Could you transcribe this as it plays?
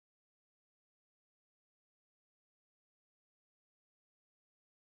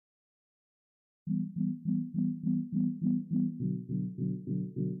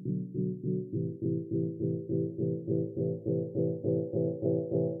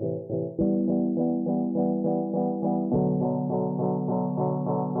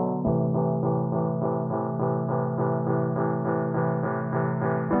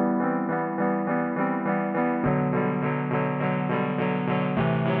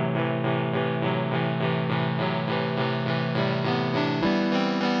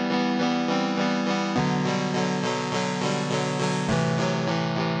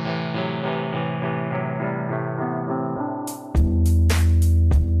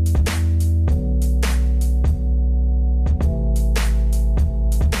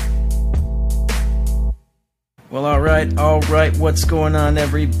Well, all right, what's going on,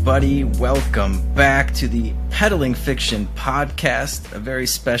 everybody? Welcome back to the Peddling Fiction Podcast, a very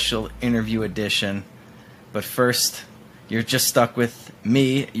special interview edition. But first, you're just stuck with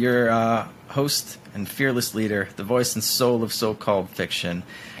me, your host and fearless leader, the voice and soul of so-called fiction,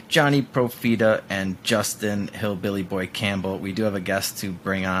 Johnny Profita and Justin Hillbilly Boy Campbell. We do have a guest to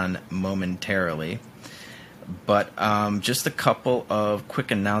bring on momentarily. But just a couple of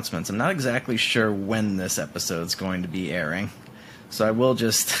quick announcements. I'm not exactly sure when this episode's going to be airing, so I will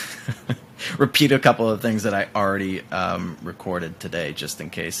just repeat a couple of things that I already recorded today, just in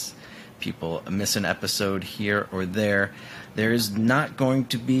case people miss an episode here or there. There is not going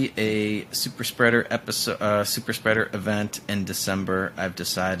to be a Super Spreader event in December. I've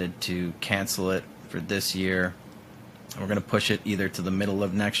decided to cancel it for this year. We're going to push it either to the middle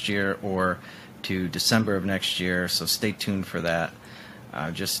of next year or to December of next year, so stay tuned for that.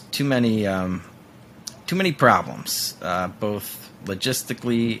 Just too many problems, both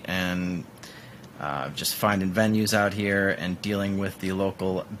logistically and just finding venues out here and dealing with the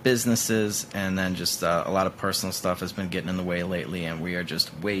local businesses, and then just a lot of personal stuff has been getting in the way lately, and we are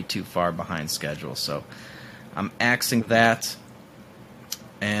just way too far behind schedule. So I'm axing that.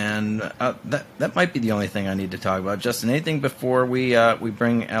 And that might be the only thing I need to talk about. Justin, anything before we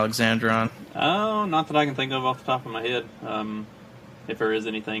bring Alexandra on? Oh, not that I can think of off the top of my head. If there is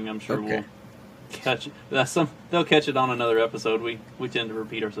anything, I'm sure we'll catch it. They'll catch it on another episode. We tend to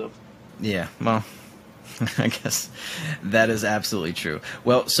repeat ourselves. Yeah, well, I guess that is absolutely true.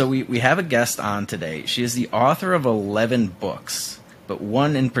 Well, so we have a guest on today. She is the author of 11 books, but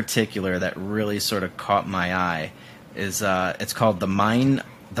one in particular that really sort of caught my eye is it's called The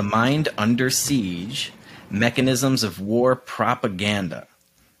Mind Under Siege: Mechanisms of War Propaganda.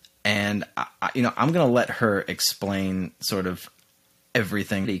 And I'm going to let her explain sort of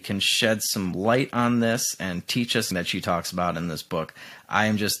everything. He can shed some light on this and teach us that she talks about in this book. I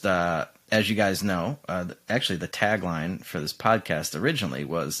am just, as you guys know, actually the tagline for this podcast originally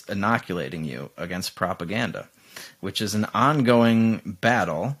was inoculating you against propaganda, which is an ongoing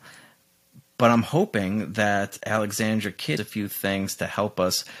battle. But I'm hoping that Alexandra Kidd a few things to help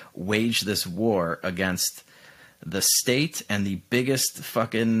us wage this war against the state and the biggest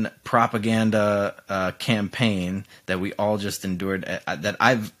fucking propaganda campaign that we all just endured, that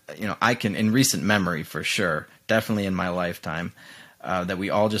I can, in recent memory for sure, definitely in my lifetime, that we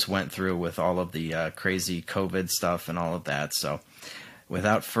all just went through with all of the crazy COVID stuff and all of that. So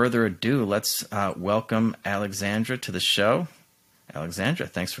without further ado, let's welcome Alexandra to the show. Alexandra,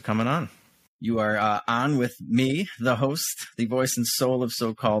 thanks for coming on. You are on with me, the host, the voice and soul of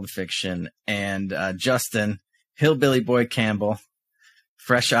so-called fiction, and Justin Hillbilly Boy Campbell,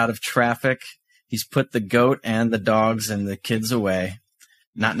 fresh out of traffic. He's put the goat and the dogs and the kids away.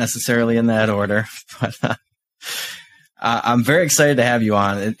 Not necessarily in that order, but I'm very excited to have you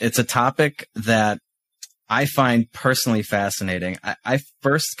on. It's a topic that I find personally fascinating. I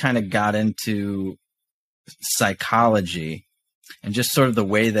first kind of got into psychology and just sort of the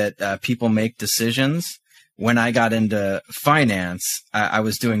way that people make decisions. When I got into finance, I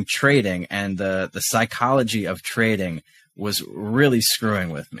was doing trading, and the psychology of trading was really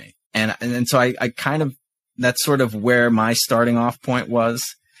screwing with me. And so I kind of, that's sort of where my starting off point was.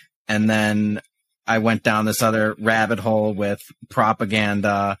 And then I went down this other rabbit hole with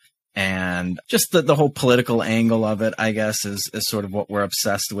propaganda and just the whole political angle of it, I guess, is sort of what we're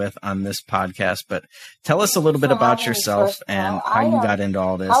obsessed with on this podcast. But tell us a little bit about yourself and how you got into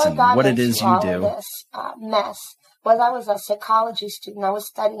all this and what it is you do. Mess was I was a psychology student. I was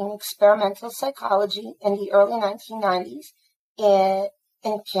studying experimental psychology in the early 1990s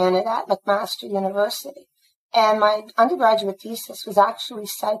in Canada at McMaster University. And my undergraduate thesis was actually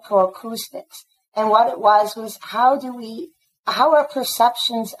psychoacoustics. And what it was how our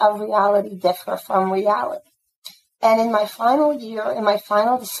perceptions of reality differ from reality. And in my final year, in my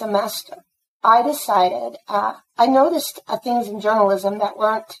final semester, I decided, I noticed things in journalism that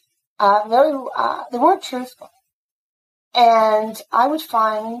weren't they weren't truthful. And I would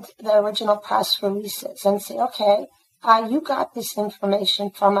find the original press releases and say, okay, you got this information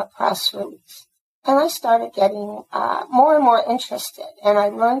from a press release. And I started getting more and more interested. And I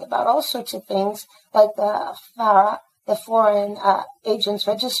learned about all sorts of things like the FARA, the Foreign Agents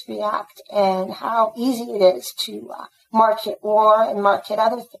Registry Act, and how easy it is to market war and market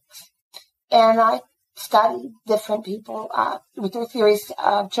other things. And I studied different people with their theories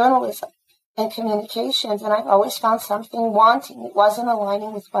of journalism and communications, and I've always found something wanting. It wasn't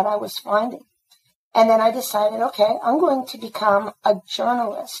aligning with what I was finding. And then I decided, okay, I'm going to become a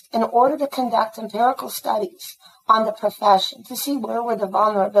journalist in order to conduct empirical studies on the profession to see where were the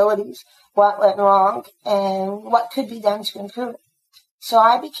vulnerabilities, what went wrong, and what could be done to improve it. So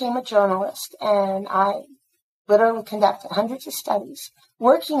I became a journalist, and I literally conducted hundreds of studies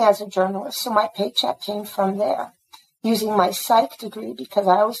working as a journalist, so my paycheck came from there, using my psych degree because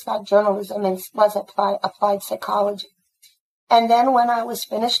I always thought journalism was applied psychology. And then when I was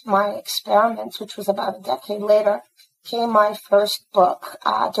finished my experiments, which was about a decade later, came my first book,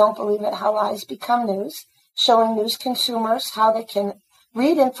 Don't Believe It, How Lies Become News, showing news consumers how they can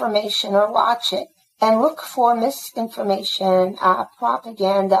read information or watch it and look for misinformation,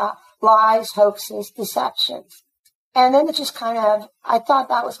 propaganda, lies, hoaxes, deceptions. And then it just I thought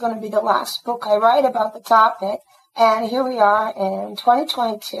that was going to be the last book I write about the topic. And here we are in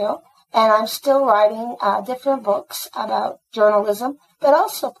 2022, and I'm still writing different books about journalism, but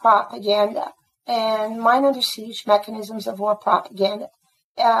also propaganda and Mind Under Siege, Mechanisms of War Propaganda.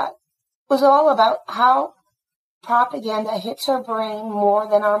 Was all about how propaganda hits our brain more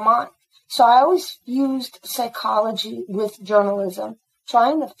than our mind. So I always used psychology with journalism,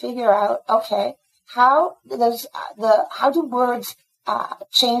 trying to figure out, okay, how do words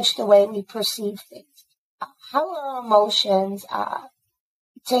change the way we perceive things? How are emotions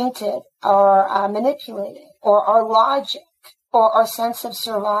tainted or manipulated, or our logic, or our sense of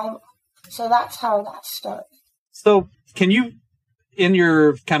survival? So that's how that started. So can you, in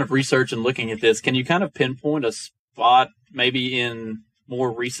your kind of research and looking at this, can you kind of pinpoint a spot maybe in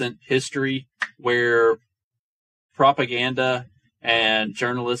more recent history where propaganda and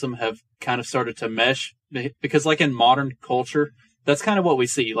journalism have kind of started to mesh? Because like in modern culture, that's kind of what we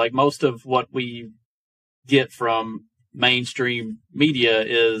see. Like most of what we get from mainstream media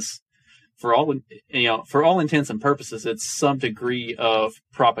is, for all intents and purposes, it's some degree of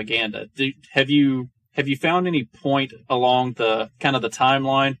propaganda. Have you found any point along the kind of the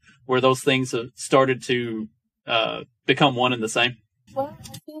timeline where those things have started to become one and the same? Well,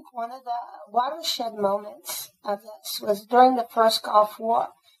 I think one of the watershed moments of this was during the first Gulf War,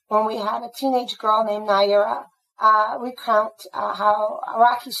 when we had a teenage girl named Naira recount how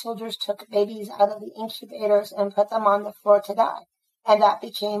Iraqi soldiers took babies out of the incubators and put them on the floor to die. And that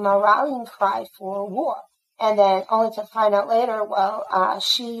became a rallying cry for war. And then only to find out later,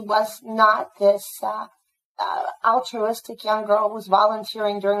 she was not this altruistic young girl who was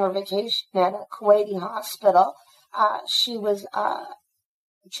volunteering during her vacation at a Kuwaiti hospital. She was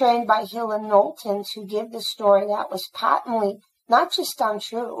trained by Hill and Knowlton to give the story that was patently not just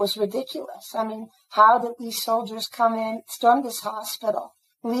untrue, it was ridiculous. I mean, how did these soldiers come in, storm this hospital,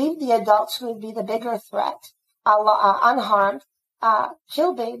 leave the adults who would be the bigger threat unharmed,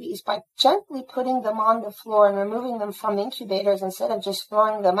 kill babies by gently putting them on the floor and removing them from incubators instead of just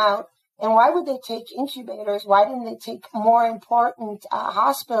throwing them out? And why would they take incubators? Why didn't they take more important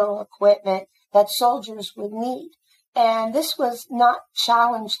hospital equipment that soldiers would need? And this was not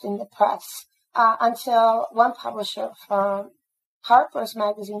challenged in the press until one publisher from Harper's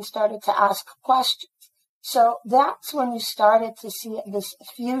Magazine started to ask questions. So that's when you started to see this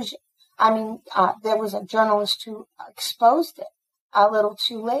fusion. I mean, there was a journalist who exposed it a little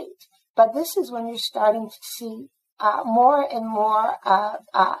too late. But this is when you're starting to see more and more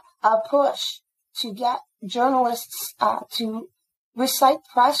a push to get journalists to recite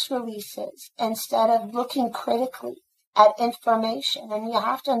press releases instead of looking critically at information. And you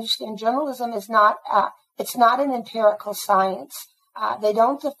have to understand, journalism is not, it's not an empirical science. They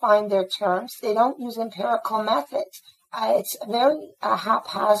don't define their terms. They don't use empirical methods. It's very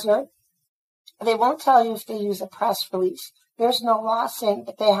haphazard. They won't tell you if they use a press release. There's no law saying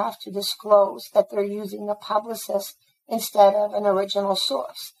that they have to disclose that they're using a publicist instead of an original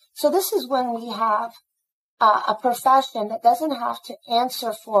source. So this is when we have a profession that doesn't have to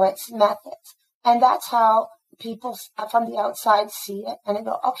answer for its methods. And that's how people from the outside see it. And they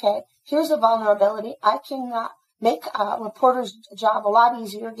go, okay, here's a vulnerability. I can make a reporter's job a lot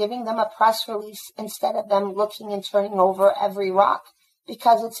easier, giving them a press release instead of them looking and turning over every rock,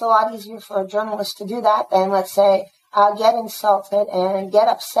 because it's a lot easier for a journalist to do that than, let's say, get insulted and get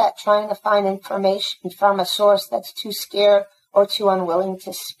upset trying to find information from a source that's too scared or too unwilling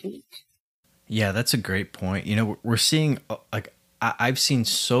to speak. Yeah, that's a great point. We're seeing, like, I've seen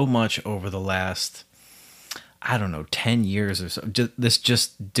so much over the last, 10 years or so, this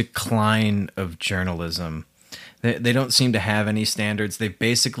just decline of journalism. They don't seem to have any standards. They've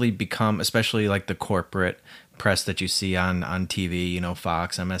basically become, especially like the corporate press that you see on TV,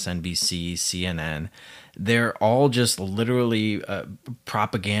 Fox, MSNBC, CNN, they're all just literally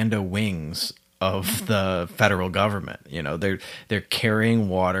propaganda wings of the federal government. They're carrying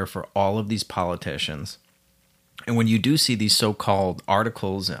water for all of these politicians. And when you do see these so-called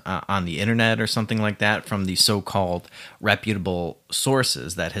articles on the internet or something like that from the so-called reputable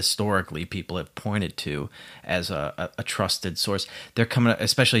sources that historically people have pointed to as a trusted source, they're coming,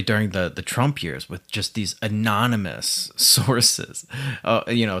 especially during the Trump years, with just these anonymous sources.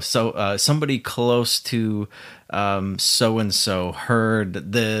 Somebody close to so-and-so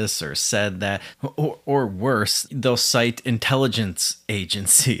heard this or said that, or worse, they'll cite intelligence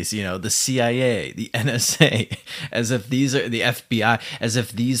agencies, the CIA, the NSA, as if these are the FBI, as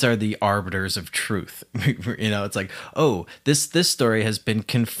if these are the arbiters of truth. It's like, oh, this story has been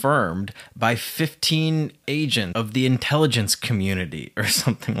confirmed by 15 agents of the intelligence community or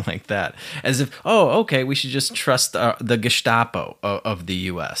something like that. As if, oh, okay, we should just trust the Gestapo of the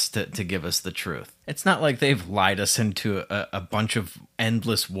U.S. to give us the truth. It's not like they've lied us into a bunch of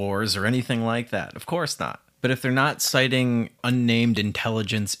endless wars or anything like that. Of course not. But if they're not citing unnamed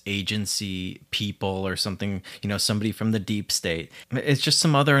intelligence agency people or something, somebody from the deep state, it's just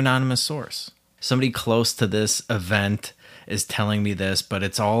some other anonymous source. Somebody close to this event is telling me this, but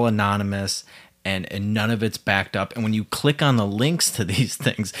it's all anonymous. And none of it's backed up. And when you click on the links to these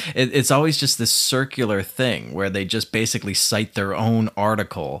things, it's always just this circular thing where they just basically cite their own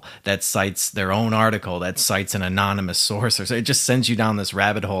article that cites their own article that cites an anonymous source. Or so it just sends you down this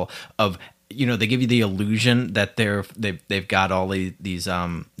rabbit hole of, they give you the illusion that they've got all these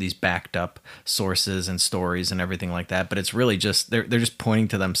backed up sources and stories and everything like that. But it's really just they're just pointing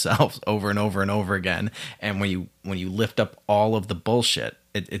to themselves over and over and over again. And when you lift up all of the bullshit,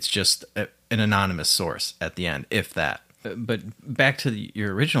 it's just an anonymous source at the end, if that. But back to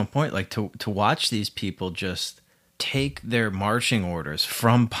your original point, like to watch these people just take their marching orders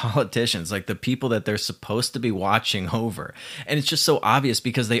from politicians, like the people that they're supposed to be watching over. And it's just so obvious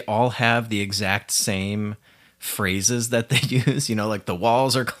because they all have the exact same phrases that they use, like the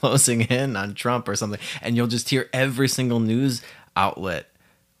walls are closing in on Trump or something. And you'll just hear every single news outlet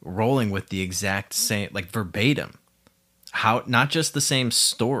rolling with the exact same, like verbatim. How not just the same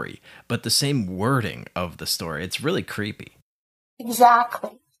story, but the same wording of the story. It's really creepy.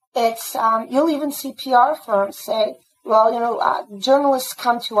 Exactly. It's you'll even see PR firms say, well, journalists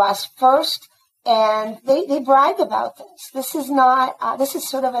come to us first, and they brag about this. This is not. This is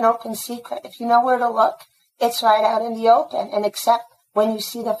sort of an open secret. If you know where to look, it's right out in the open. And except when you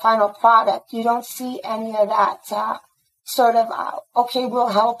see the final product, you don't see any of that okay, we'll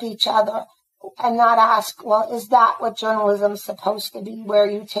help each other. And not ask, well, is that what journalism is supposed to be, where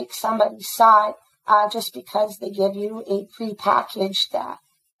you take somebody's side just because they give you a prepackaged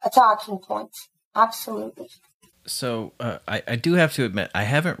talking point? Absolutely. So I do have to admit, I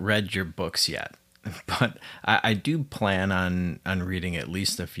haven't read your books yet, but I do plan on reading at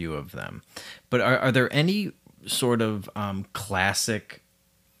least a few of them. But are there any sort of classic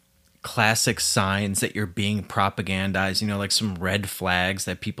signs that you're being propagandized, like some red flags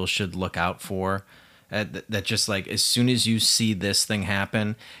that people should look out for, that just like as soon as you see this thing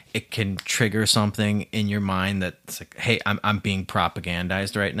happen, it can trigger something in your mind that's like, hey, I'm being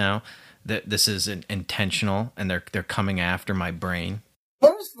propagandized right now, that this is intentional and they're coming after my brain?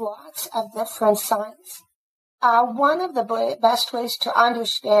 There's lots of different signs. One of the best ways to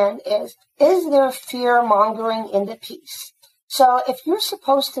understand is there fear mongering in the piece? So if you're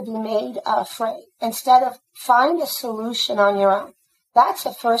supposed to be made afraid, instead of find a solution on your own, that's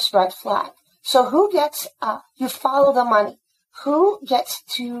the first red flag. So who gets, you follow the money. Who gets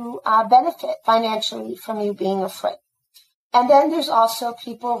to benefit financially from you being afraid? And then there's also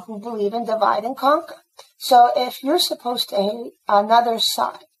people who believe in divide and conquer. So if you're supposed to hate another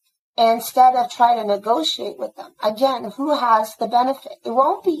side, instead of try to negotiate with them, again, who has the benefit? It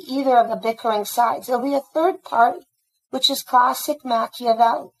won't be either of the bickering sides. It'll be a third party, which is classic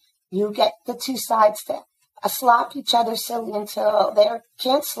Machiavelli. You get the two sides to slap each other silly until they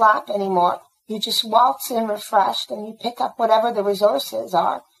can't slap anymore. You just waltz in refreshed and you pick up whatever the resources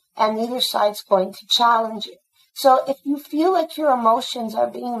are, and neither side's going to challenge you. So if you feel like your emotions are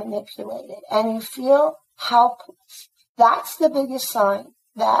being manipulated and you feel helpless, that's the biggest sign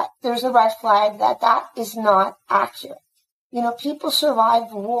that there's a red flag that is not accurate. People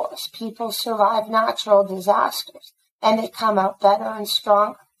survive wars, people survive natural disasters, and they come out better and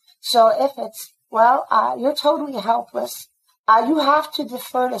stronger. So if it's, you're totally helpless, you have to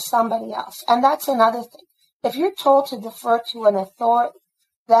defer to somebody else. And that's another thing. If you're told to defer to an authority,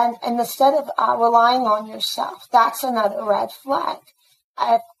 then and instead of relying on yourself, that's another red flag.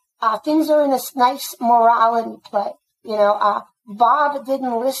 Things are in this nice morality play. Bob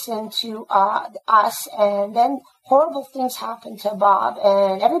didn't listen to us, and then horrible things happened to Bob,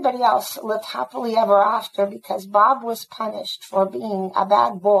 and everybody else lived happily ever after because Bob was punished for being a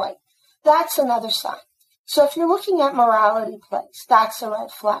bad boy. That's another sign. So if you're looking at morality plays, that's a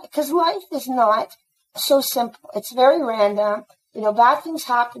red flag, because life is not so simple. It's very random. Bad things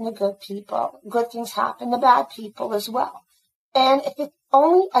happen to good people. Good things happen to bad people as well. And if it's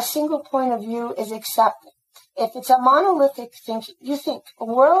only a single point of view is accepted, if it's a monolithic thinking, you think a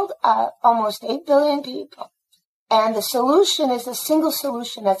world of almost 8 billion people, and the solution is a single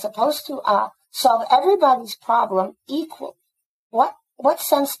solution that's supposed to solve everybody's problem equally. What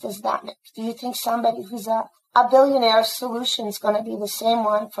sense does that make? Do you think somebody who's a billionaire's solution is going to be the same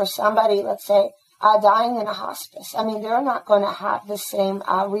one for somebody, let's say, dying in a hospice? I mean, they're not going to have the same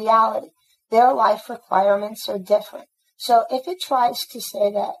reality. Their life requirements are different. So if it tries to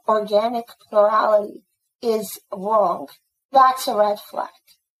say that organic plurality is wrong, that's a red flag.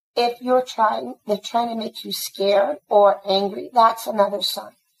 If they're trying to make you scared or angry, that's another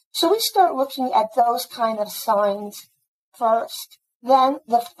sign. So we start looking at those kind of signs first, then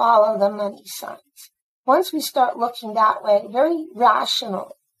the follow the money signs. Once we start looking that way, very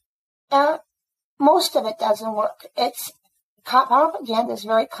rationally, most of it doesn't work. Propaganda is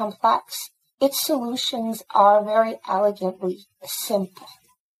very complex. Its solutions are very elegantly simple.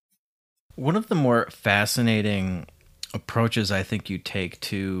 One of the more fascinating approaches I think you take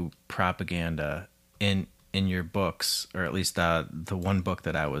to propaganda in your books, or at least the one book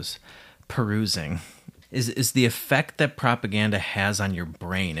that I was perusing, is the effect that propaganda has on your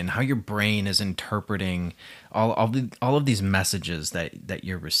brain and how your brain is interpreting all of these messages that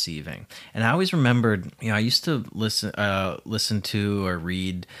you're receiving. And I always remembered, I used to listen to or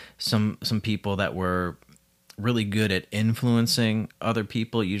read some people that were really good at influencing other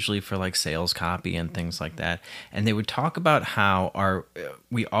people, usually for like sales copy and things like that. And they would talk about how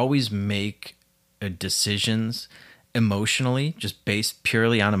we always make decisions emotionally, just based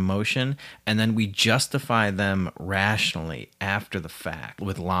purely on emotion, and then we justify them rationally after the fact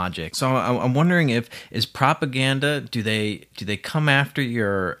with logic. So I'm wondering, is propaganda, do they come after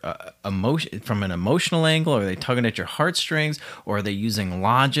your emotion from an emotional angle, or are they tugging at your heartstrings, or are they using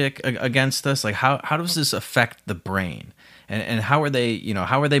logic against us? Like how does this affect the brain, and how are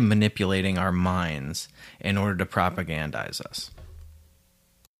they manipulating our minds in order to propagandize us?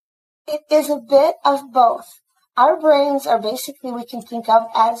 It is a bit of both. Our brains are basically, we can think of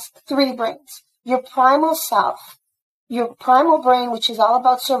as three brains. Your primal self, your primal brain, which is all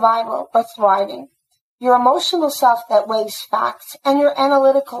about survival or thriving, your emotional self that weighs facts, and your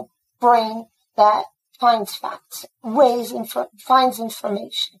analytical brain that finds facts, finds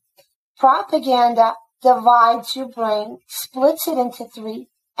information. Propaganda divides your brain, splits it into three,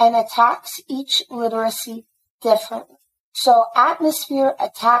 and attacks each literacy differently. So atmosphere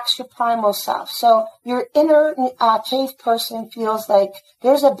attacks your primal self. So your inner cave person feels like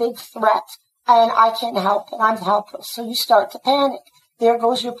there's a big threat and I can't help it. I'm helpless. So you start to panic. There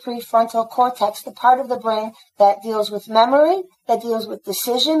goes your prefrontal cortex, the part of the brain that deals with memory, that deals with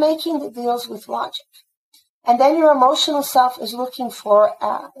decision making, that deals with logic. And then your emotional self is looking for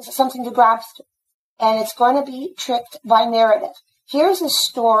something to grab through. And it's going to be tricked by narrative. Here's a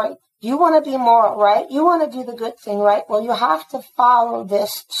story. You want to be moral, right? You want to do the good thing, right? Well, you have to follow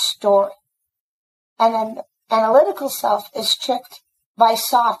this story. And then the analytical self is tricked by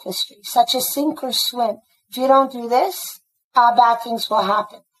sophistry, such as sink or swim. If you don't do this, bad things will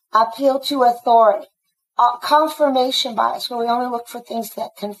happen. Appeal to authority. Confirmation bias, where we only look for things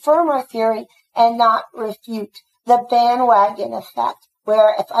that confirm our theory and not refute. The bandwagon effect,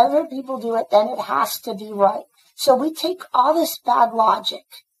 where if other people do it, then it has to be right. So we take all this bad logic,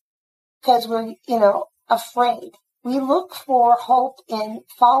 because we're, afraid. We look for hope in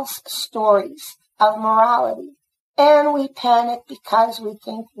false stories of morality, and we panic because we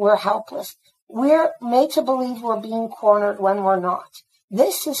think we're helpless. We're made to believe we're being cornered when we're not.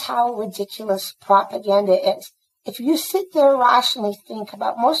 This is how ridiculous propaganda is. If you sit there rationally think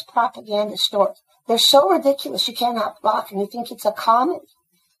about most propaganda stories, they're so ridiculous you can't help laughing. You think it's a comedy.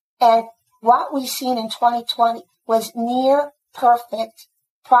 And what we've seen in 2020 was near perfect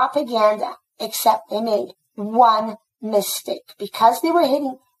propaganda, except they made one mistake. Because they were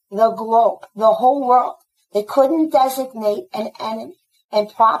hitting the globe, the whole world, they couldn't designate an enemy. And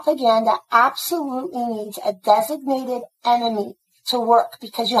propaganda absolutely needs a designated enemy to work,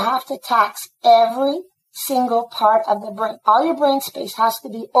 because you have to tax every single part of the brain. All your brain space has to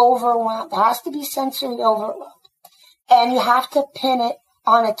be overwhelmed. It has to be sensory overload. And you have to pin it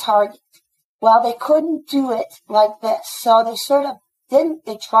on a target. Well, they couldn't do it like this. So they sort of didn't.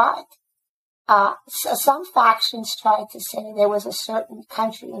 They tried. So some factions tried to say there was a certain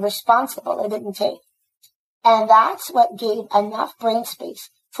country responsible. They didn't take. And that's what gave enough brain space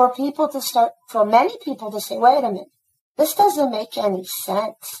for people to start, for many people to say, wait a minute, this doesn't make any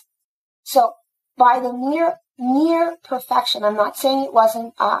sense. So by the near perfection, I'm not saying it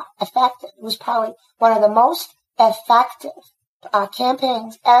wasn't effective. It was probably one of the most effective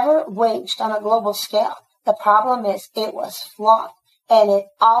campaigns ever waged on a global scale. The problem is it was flawed, and it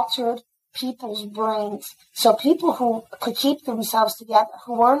altered people's brains. So people who could keep themselves together,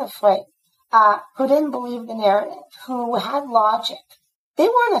 who weren't afraid, who didn't believe the narrative, who had logic, they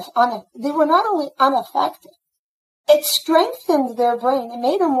were not only unaffected, it strengthened their brain. It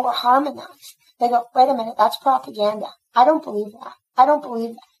made them more harmonized. They go, wait a minute, that's propaganda. I don't believe that. I don't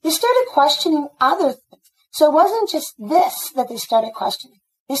believe that. They started questioning other things. So it wasn't just this that they started questioning.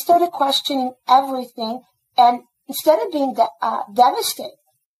 They started questioning everything. And instead of being devastated,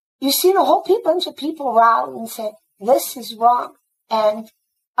 you see a whole bunch of people rally and say, this is wrong. And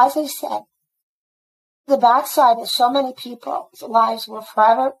as I said, the backside is so many people's lives were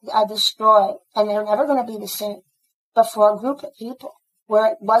forever destroyed, and they're never going to be the same. But for a group of people where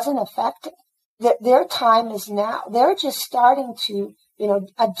it wasn't effective, their time is now. They're just starting to,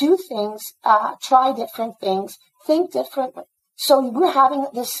 do things, try different things, think differently. So we're having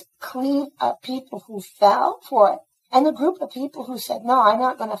this cleave of people who fell for it, and a group of people who said, no, I'm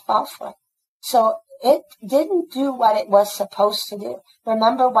not going to fall for it. So it didn't do what it was supposed to do.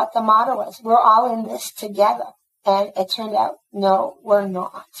 Remember what the motto was. We're all in this together. And it turned out, no, we're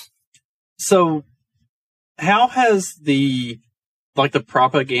not. So how has the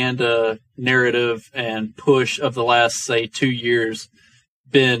propaganda narrative and push of the last, say, 2 years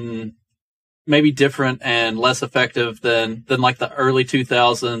been maybe different and less effective than like the early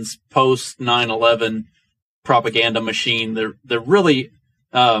 2000s post 9/11 propaganda machine? They're really,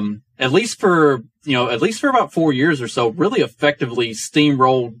 at least for about 4 years or so, really effectively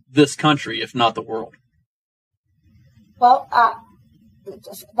steamrolled this country, if not the world. Well,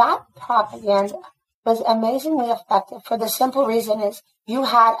 that propaganda was amazingly effective for the simple reason is you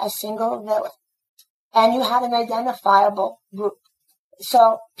had a single villain and you had an identifiable group.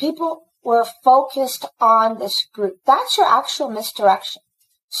 So people were focused on this group. That's your actual misdirection.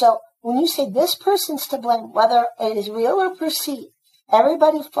 So when you say this person's to blame, whether it is real or perceived,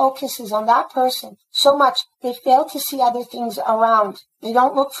 everybody focuses on that person so much they fail to see other things around. They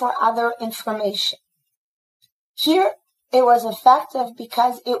don't look for other information. Here, it was effective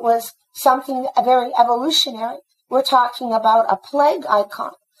because it was something very evolutionary. We're talking about a plague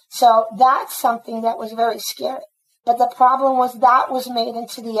icon. So that's something that was very scary. But the problem was that was made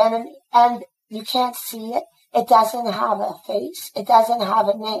into the enemy. And you can't see it. It doesn't have a face. It doesn't have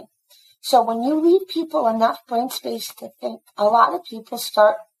a name. So when you leave people enough brain space to think, a lot of people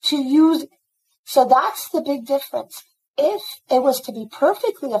start to use it. So that's the big difference. If it was to be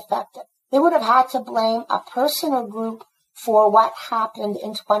perfectly effective, they would have had to blame a person or group for what happened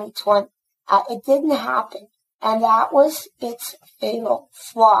in 2020. It didn't happen. And that was its fatal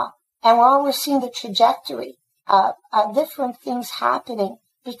flaw. And we're seeing the trajectory of different things happening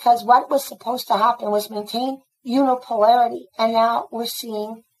because what was supposed to happen was maintain unipolarity. And now we're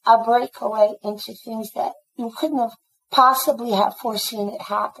seeing a breakaway into things that you couldn't have possibly have foreseen it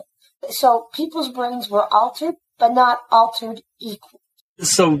happen. So people's brains were altered, but not altered equally.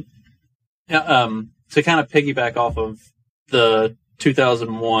 So, to kind of piggyback off of the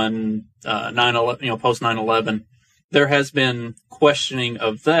 2001 post 9/11, there has been questioning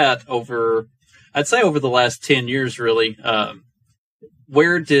of that over the last 10 years, really.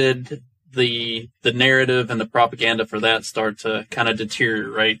 Where did the narrative and the propaganda for that start to kind of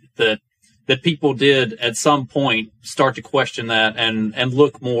deteriorate? That people did at some point start to question that and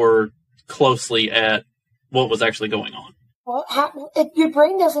look more closely at what was actually going on. Well, your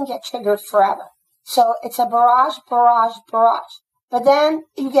brain doesn't get triggered forever. So it's a barrage. But then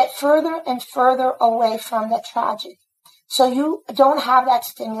you get further and further away from the tragedy. So you don't have that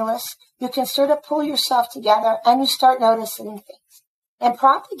stimulus. You can sort of pull yourself together and you start noticing things. And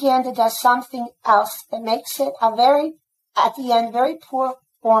propaganda does something else that makes it at the end, very poor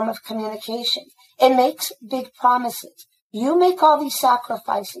form of communication. It makes big promises. You make all these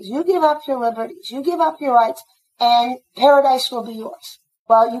sacrifices. You give up your liberties. You give up your rights. and paradise will be yours.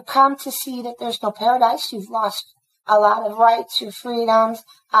 Well, you come to see that there's no paradise. You've lost a lot of rights, your freedoms.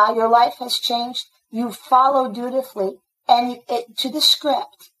 Your life has changed. You follow dutifully to the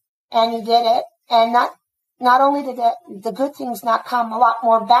script, and you did it. And not only did the good things not come, a lot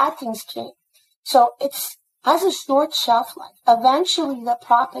more bad things came. So it has a short shelf life. Eventually, the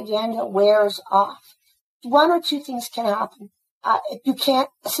propaganda wears off. One or two things can happen. You can't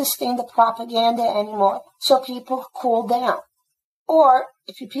sustain the propaganda anymore, so people cool down. Or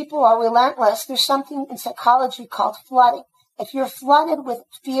if people are relentless, there's something in psychology called flooding. If you're flooded with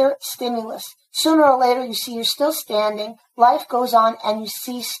fear stimulus, sooner or later you see you're still standing, life goes on, and you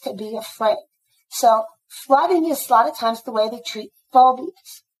cease to be afraid. So flooding is a lot of times the way they treat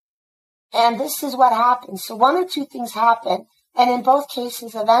phobias. And this is what happens. So one or two things happen, and in both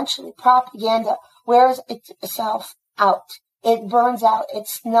cases, eventually propaganda wears itself out. It burns out.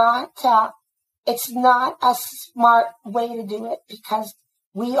 It's not a smart way to do it, because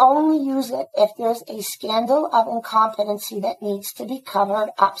we only use it if there's a scandal of incompetency that needs to be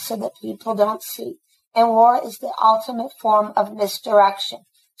covered up so that people don't see. And war is the ultimate form of misdirection.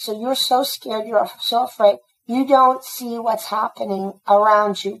 So you're so scared, you're so afraid, you don't see what's happening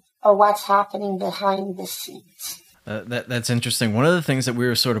around you or what's happening behind the scenes. That's interesting. One of the things that we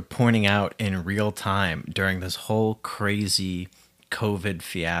were sort of pointing out in real time during this whole crazy COVID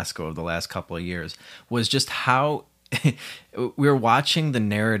fiasco of the last couple of years was just how we were watching the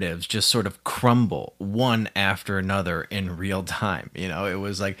narratives just sort of crumble one after another in real time. You know, it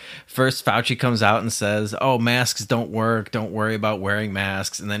was like first Fauci comes out and says, "Oh, masks don't work. Don't worry about wearing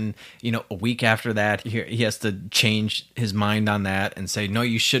masks." And then, you know, a week after that, he has to change his mind on that and say, "No,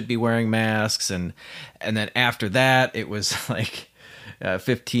 you should be wearing masks." And then after that, it was like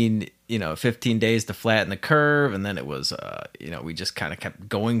 15 days to flatten the curve. And then it was, we just kind of kept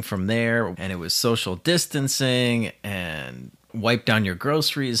going from there. And it was social distancing and wipe down your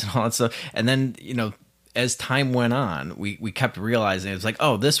groceries and all that stuff. And then, as time went on, we kept realizing it was like,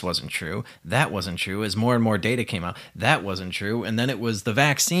 oh, this wasn't true. That wasn't true. As more and more data came out, that wasn't true. And then it was the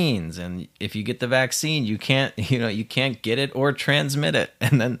vaccines. And if you get the vaccine, you can't get it or transmit it.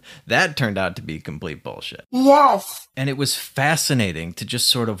 And then that turned out to be complete bullshit. Yes. And it was fascinating to just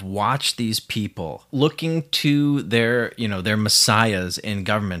sort of watch these people looking to their messiahs in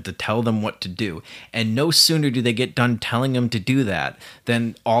government to tell them what to do. And no sooner do they get done telling them to do that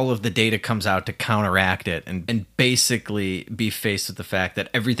than all of the data comes out to counteract it and basically be faced with the fact that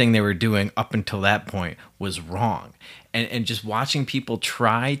everything they were doing up until that point was wrong. And just watching people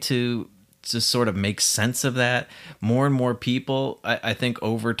try to sort of make sense of that, more and more people, I think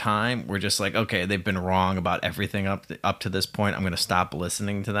over time, were just like, okay, they've been wrong about everything up to this point. I'm going to stop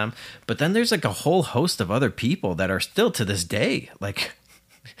listening to them. But then there's like a whole host of other people that are still to this day, like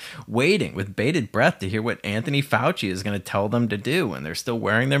waiting with bated breath to hear what Anthony Fauci is going to tell them to do. And they're still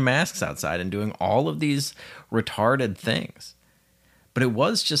wearing their masks outside and doing all of these retarded things. But it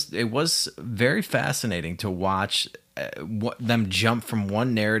was very fascinating to watch them jump from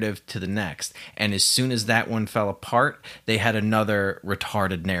one narrative to the next. And as soon as that one fell apart, they had another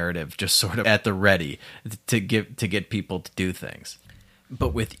retarded narrative just sort of at the ready to get people to do things.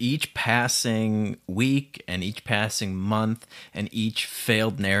 But with each passing week and each passing month and each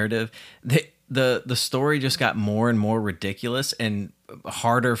failed narrative, the story just got more and more ridiculous and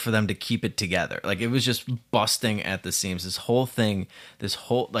harder for them to keep it together. Like, it was just busting at the seams. This whole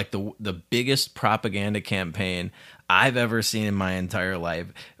like the biggest propaganda campaign I've ever seen in my entire life.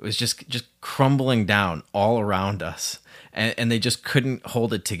 It was just crumbling down all around us, and they just couldn't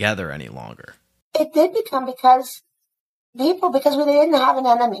hold it together any longer. It did become because they didn't have an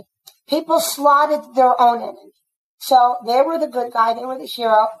enemy. People slaughtered their own enemy. So they were the good guy, they were the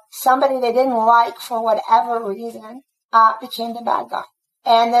hero. Somebody they didn't like for whatever reason became the bad guy.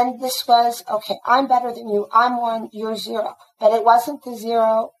 And then this was, okay, I'm better than you. I'm 1, you're 0. But it wasn't the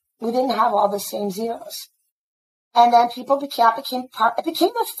 0. We didn't have all the same zeros. And then people it became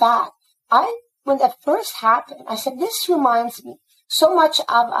a fad. When that first happened, I said, this reminds me so much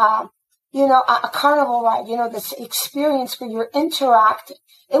of, a carnival ride, this experience where you're interacting.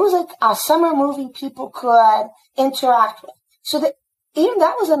 It was like a summer movie people could interact with. So that even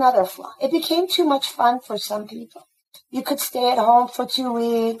that was another flaw. It became too much fun for some people. You could stay at home for 2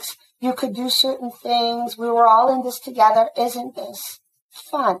 weeks. You could do certain things. We were all in this together. Isn't this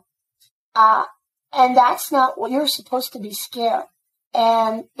fun? And that's not what you're supposed to be scared.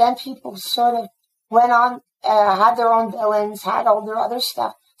 And then people sort of went on, had their own villains, had all their other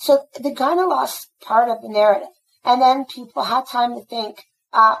stuff. So they kind of lost part of the narrative. And then people had time to think,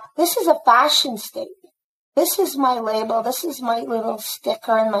 this is a fashion statement. This is my label. This is my little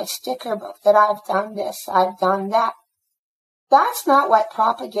sticker in my sticker book that I've done this, I've done that. That's not what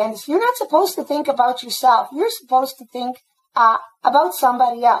propaganda is. You're not supposed to think about yourself. You're supposed to think about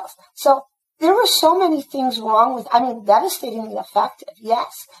somebody else. So there were so many things wrong with, devastatingly effective,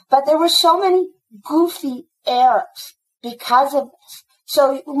 yes, but there were so many goofy errors because of this.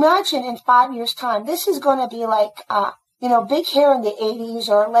 So imagine in 5 years' time, this is going to be like, big hair in the 80s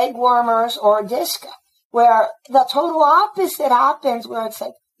or leg warmers or disco, where the total opposite happens, where it's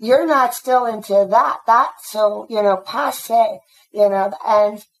like, you're not still into that. That's so, passe,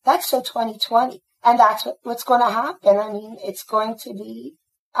 and that's so 2020. And that's what's going to happen. I mean, it's going to be,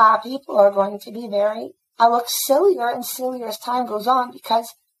 people are going to be look sillier and sillier as time goes on,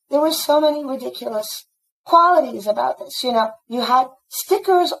 because there were so many ridiculous qualities about this. You had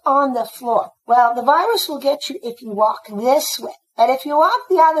stickers on the floor. Well, the virus will get you if you walk this way. And if you walk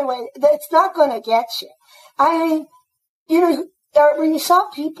the other way, it's not going to get you. I mean, when you saw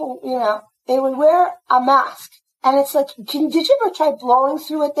people, they would wear a mask, and it's like, did you ever try blowing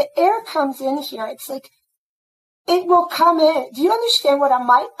through it? The air comes in here. It's like, it will come in. Do you understand what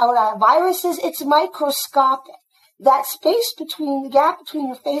a virus is? It's microscopic. That space the gap between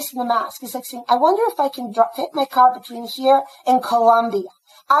your face and the mask is like saying, I wonder if I can fit my car between here and Colombia.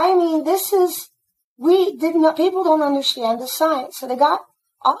 I mean, people don't understand the science. So they got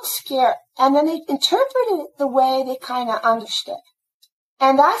all scared, and then they interpreted it the way they kind of understood.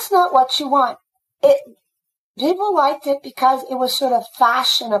 And that's not what you want. People liked it because it was sort of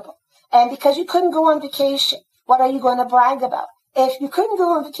fashionable, and because you couldn't go on vacation. What are you going to brag about? If you couldn't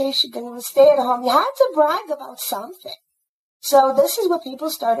go on vacation because you would stay at home, you had to brag about something. So this is what people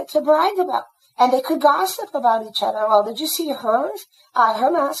started to brag about. And they could gossip about each other. Well, did you see hers? Her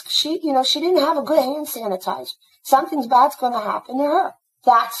mask, she didn't have a good hand sanitizer. Something bad's going to happen to her.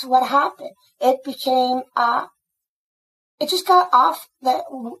 That's what happened. It became, it just got off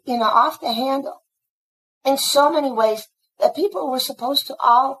the handle in so many ways that people were supposed to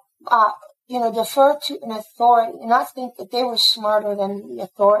all, defer to an authority and not think that they were smarter than the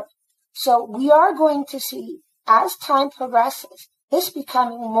authority. So we are going to see, as time progresses, this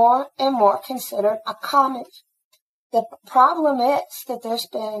becoming more and more considered a comedy. The problem is that there's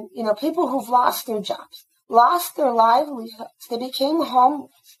been, people who've lost their jobs, lost their livelihoods. They became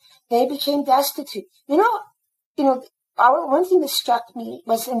homeless. They became destitute. One thing that struck me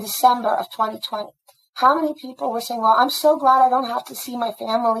was in December of 2020. How many people were saying, well, I'm so glad I don't have to see my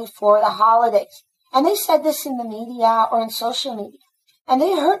family for the holidays. And they said this in the media or in social media. And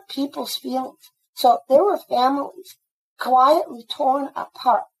they hurt people's feelings. So there were families quietly torn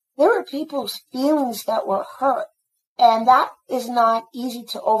apart. There were people's feelings that were hurt. And that is not easy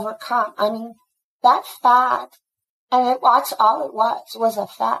to overcome. I mean, that fad, and that's all it was a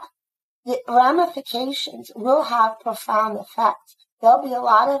fad. The ramifications will have profound effects. There'll be a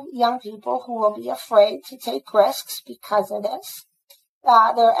lot of young people who will be afraid to take risks because of this.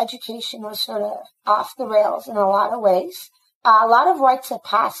 Their education was sort of off the rails in a lot of ways. A lot of rites of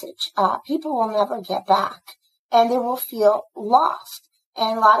passage, people will never get back, and they will feel lost.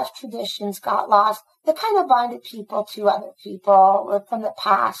 And a lot of traditions got lost that kind of binded people to other people, or from the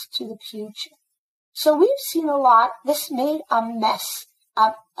past to the future. So we've seen a lot. This made a mess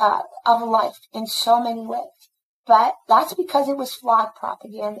of life in so many ways. But that's because it was flawed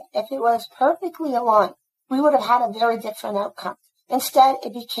propaganda. If it was perfectly aligned, we would have had a very different outcome. Instead,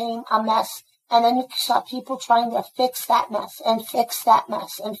 it became a mess. And then you saw people trying to fix that mess and fix that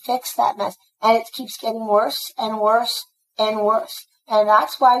mess and fix that mess. And it keeps getting worse and worse and worse. And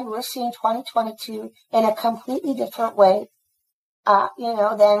that's why we're seeing 2022 in a completely different way,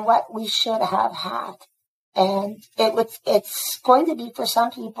 than what we should have had. And it's going to be, for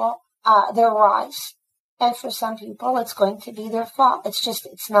some people, their rise. And for some people, it's going to be their fault.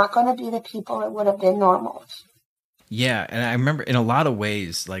 It's not going to be the people that would have been normal. Yeah, and I remember in a lot of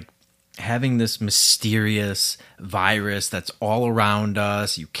ways, like having this mysterious virus that's all around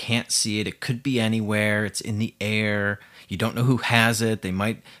us. You can't see it. It could be anywhere. It's in the air. You don't know who has it. They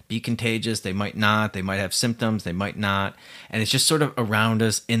might be contagious. They might not. They might have symptoms. They might not. And it's just sort of around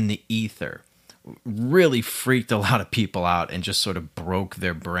us in the ether. Really freaked a lot of people out and just sort of broke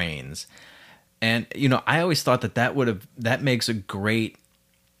their brains. And, I always thought that makes a great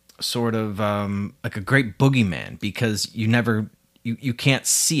sort of, like a great boogeyman, because you can't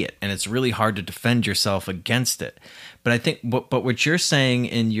see it, and it's really hard to defend yourself against it. But I think, but what you're saying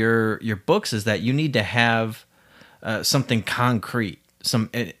in your books is that you need to have something concrete,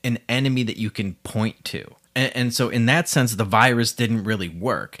 an enemy that you can point to. And so in that sense, the virus didn't really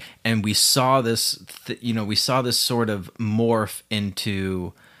work. And we saw this, we saw this sort of morph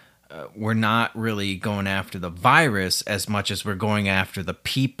into we're not really going after the virus as much as we're going after the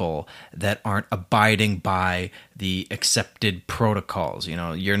people that aren't abiding by the accepted protocols. You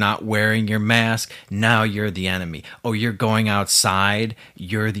know, you're not wearing your mask, now you're the enemy. Oh, you're going outside,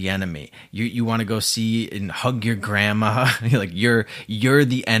 you're the enemy. You want to go see and hug your grandma, like you're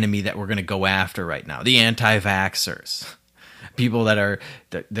the enemy that we're going to go after right now. The anti-vaxxers. People that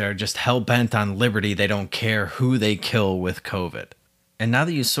are just hell-bent on liberty, they don't care who they kill with COVID. And now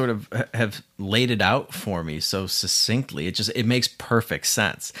that you sort of have laid it out for me so succinctly, it makes perfect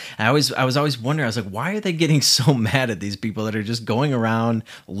sense. And I was always wondering, I was like, why are they getting so mad at these people that are just going around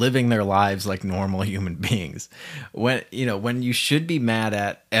living their lives like normal human beings? When you should be mad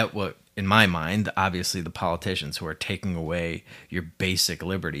at what, in my mind, obviously the politicians who are taking away your basic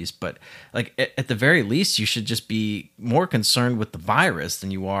liberties, but like at the very least, you should just be more concerned with the virus than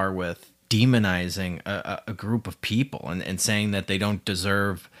you are with demonizing a group of people and saying that they don't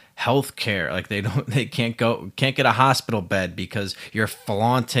deserve health care, like they can't get a hospital bed because you're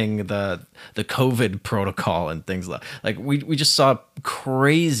flaunting the COVID protocol and things like we just saw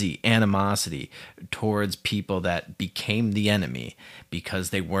crazy animosity towards people that became the enemy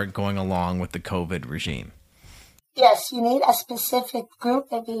because they weren't going along with the COVID regime. Yes, you need a specific group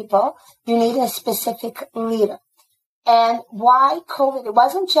of people. You need a specific leader. And why COVID? It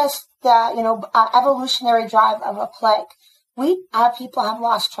wasn't just the evolutionary drive of a plague. People have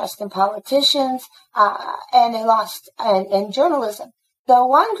lost trust in politicians, and they lost in journalism. The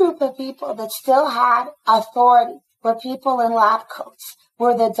one group of people that still had authority were people in lab coats,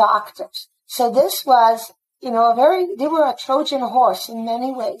 were the doctors. So this was, they were a Trojan horse in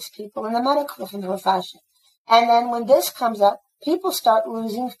many ways, people in the medical profession. And then when this comes up, people start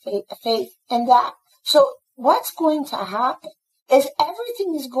losing faith in that. So what's going to happen is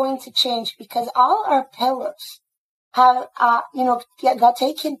everything is going to change because all our pillars have, got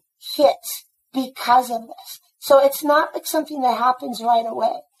taken hits because of this. So it's not like something that happens right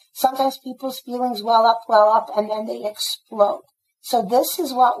away. Sometimes people's feelings well up, and then they explode. So this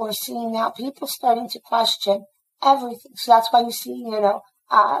is what we're seeing now. People starting to question everything. So that's why you see,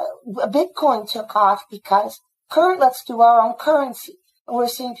 Bitcoin took off because let's do our own currency. We're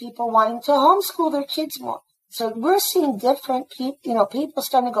seeing people wanting to homeschool their kids more. So we're seeing different people, people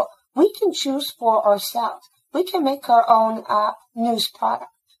starting to go, we can choose for ourselves. We can make our own news product.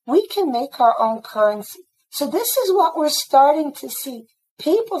 We can make our own currency. So this is what we're starting to see.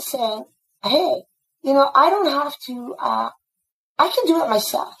 People saying, hey, I don't have to, I can do it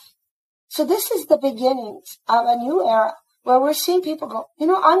myself. So this is the beginnings of a new era where we're seeing people go,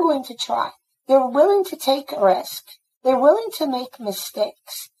 I'm going to try. They're willing to take a risk. They're willing to make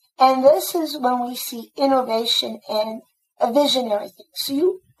mistakes. And this is when we see innovation and a visionary thing. So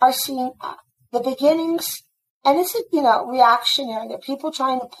you are seeing the beginnings, and it's, reactionary. There are people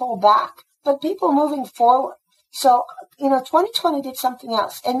trying to pull back, but people moving forward. So, 2020 did something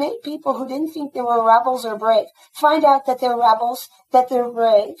else. It made people who didn't think they were rebels or brave find out that they're rebels, that they're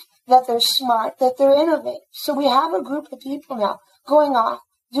brave, that they're smart, that they're innovative. So we have a group of people now going off,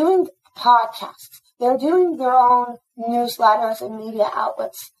 doing podcasts. They're doing their own newsletters and media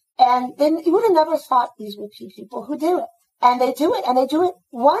outlets. And then you would have never thought these would be people who do it. And they do it, and they do it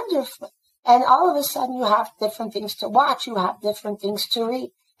wonderfully. And all of a sudden you have different things to watch. You have different things to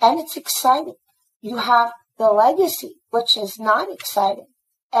read. And it's exciting. You have the legacy, which is not exciting.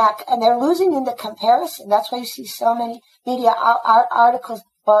 And they're losing in the comparison. That's why you see so many media articles.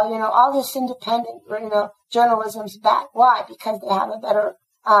 Well, all this independent, journalism's back. Why? Because they have a better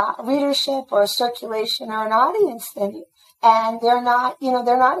readership or a circulation or an audience than you. And they're not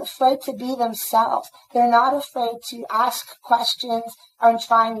afraid to be themselves. They're not afraid to ask questions or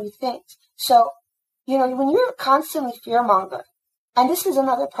try new things. So, when you're constantly fear-mongering, and this is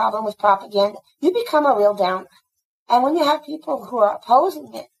another problem with propaganda, you become a real downer. And when you have people who are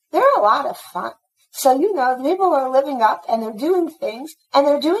opposing it, they're a lot of fun. So, people are living up and they're doing things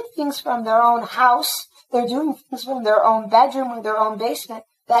from their own house. They're doing things from their own bedroom or their own basement.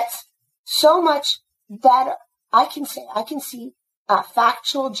 That's so much better. I can see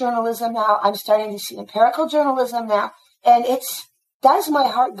factual journalism now. I'm starting to see empirical journalism now. And it does my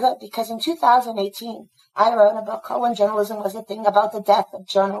heart good because in 2018, I wrote a book called When Journalism Was a Thing about the death of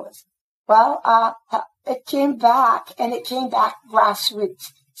journalism. Well, it came back grassroots.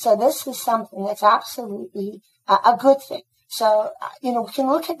 So this is something that's absolutely a good thing. So, we can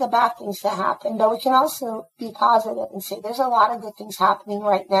look at the bad things that happen, but we can also be positive and say there's a lot of good things happening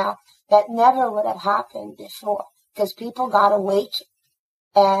right now that never would have happened before because people got awakened.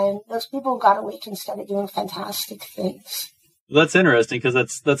 And those people who got awakened started doing fantastic things. That's interesting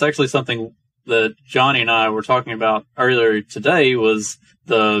because that's actually something that Johnny and I were talking about earlier today was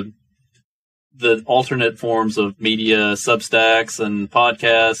the the alternate forms of media, Substacks and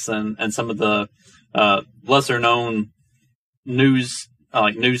podcasts, and some of the lesser known news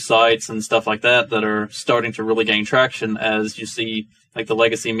news sites and stuff like that are starting to really gain traction, as you see like the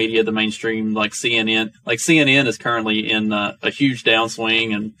legacy media, the mainstream, like CNN. Like CNN is currently in a huge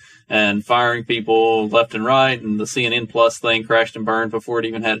downswing and firing people left and right, and the CNN Plus thing crashed and burned before it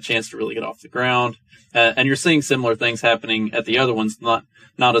even had a chance to really get off the ground. And you're seeing similar things happening at the other ones, not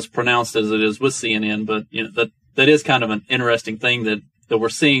as pronounced as it is with CNN, but that is kind of an interesting thing that we're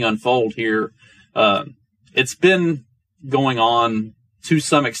seeing unfold here. It's been going on to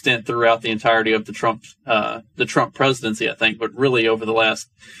some extent throughout the entirety of the Trump presidency, I think, but really over the last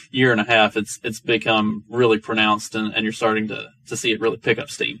year and a half, it's become really pronounced, and you're starting to see it really pick up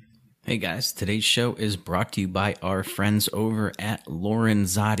steam. Hey guys, today's show is brought to you by our friends over at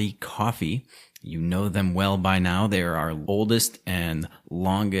Lorenzotti Coffee. You know them well by now. They are our oldest and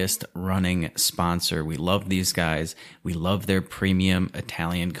longest running sponsor. We love these guys. We love their premium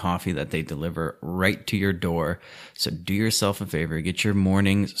Italian coffee that they deliver right to your door. So do yourself a favor. Get your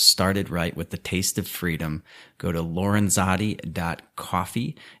mornings started right with the taste of freedom. Go to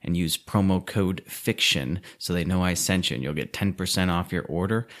lorenzotti.coffee and use promo code FICTION so they know I sent you, and you'll get 10% off your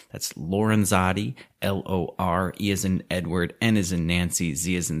order. That's Lorenzotti, L-O-R-E as in Edward, N as in Nancy,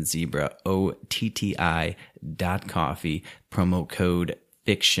 Z as in Zebra, OTTI.coffee, promo code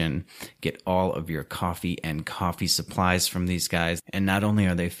FICTION. Get all of your coffee and coffee supplies from these guys. And not only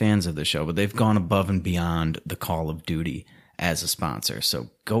are they fans of the show, but they've gone above and beyond the call of duty as a sponsor. So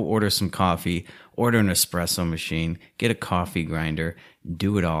go order some coffee, order an espresso machine, get a coffee grinder,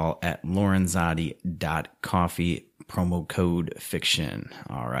 do it all at lorenzotti.coffee, promo code FICTION.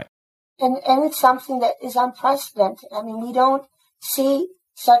 All right. And it's something that is unprecedented. I mean, we don't see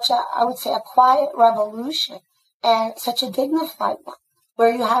such I would say, a quiet revolution and such a dignified one,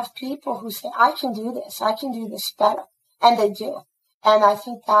 where you have people who say, I can do this better. And they do. And I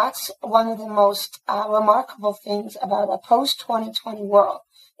think that's one of the most remarkable things about a post-2020 world,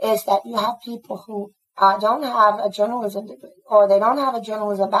 is that you have people who don't have a journalism degree, or they don't have a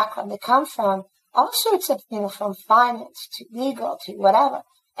journalism background. They come from all sorts of, from finance to legal to whatever.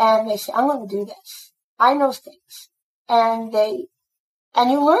 And they say, I'm going to do this. I know things. And you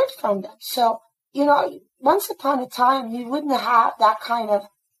learn from them. So, once upon a time, you wouldn't have that kind of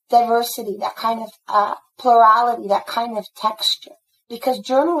diversity, that kind of plurality, that kind of texture. Because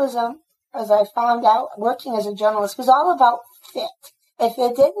journalism, as I found out working as a journalist, was all about fit. If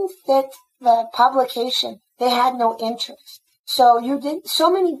it didn't fit the publication, they had no interest. So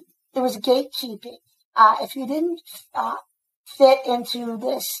there was gatekeeping. If you didn't fit into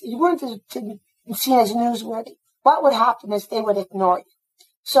this, you weren't seen as newsworthy. What would happen is they would ignore you.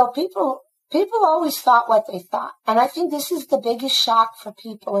 So people always thought what they thought. And I think this is the biggest shock for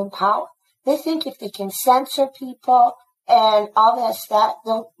people in power. They think if they can censor people and all this, that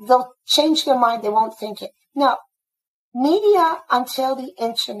they'll change their mind. They won't think it. No. Media, until the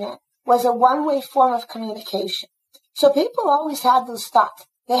internet, was a one-way form of communication. So people always had those thoughts.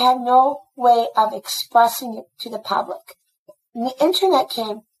 They had no way of expressing it to the public. When the internet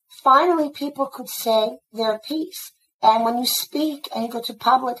came, finally people could say their piece. And when you speak and you go to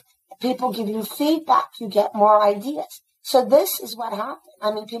public, people give you feedback. You get more ideas. So this is what happened.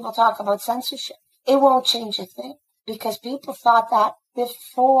 I mean, people talk about censorship. It won't change a thing, because people thought that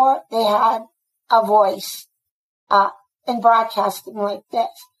before they had a voice in broadcasting like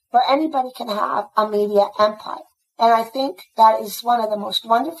this, where anybody can have a media empire. And I think that is one of the most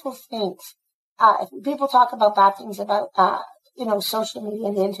wonderful things. If people talk about bad things about, social media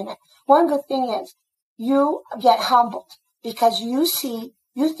and the internet, one good thing is you get humbled, because you think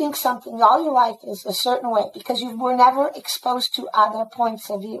something all your life is a certain way, because you were never exposed to other points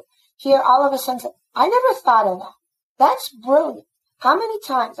of view. Here, all of a sudden, I never thought of that. That's brilliant. How many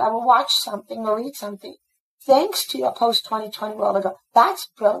times I will watch something or read something, thanks to a post-2020 world, I go, that's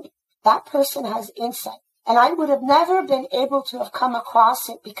brilliant. That person has insight. And I would have never been able to have come across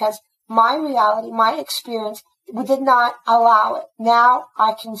it, because my reality, my experience, did not allow it. Now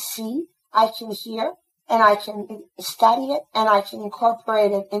I can see, I can hear, and I can study it, and I can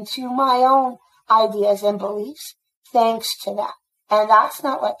incorporate it into my own ideas and beliefs, thanks to that. And that's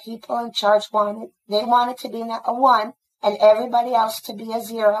not what people in charge wanted. They wanted to be a 1 and everybody else to be a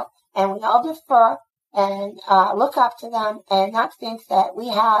 0. And we all defer and look up to them and not think that we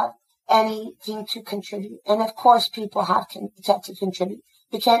have anything to contribute. And of course, people have to contribute.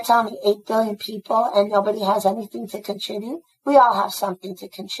 You can't tell me 8 billion people and nobody has anything to contribute. We all have something to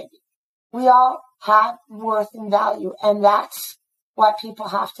contribute. We all have worth and value, and that's what people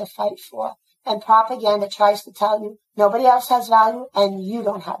have to fight for. And propaganda tries to tell you nobody else has value and you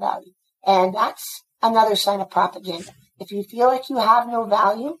don't have value. And that's another sign of propaganda. If you feel like you have no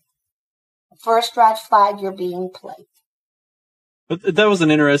value, first red flag, you're being played. But that was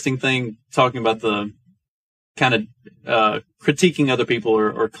an interesting thing, talking about the kind of critiquing other people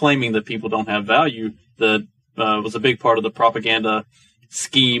or claiming that people don't have value. That was a big part of the propaganda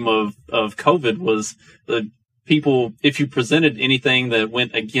scheme of COVID, was the people, if you presented anything that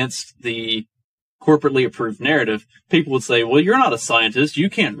went against the corporately approved narrative, people would say, well, you're not a scientist. You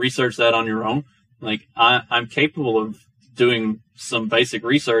can't research that on your own. Like, I'm capable of doing some basic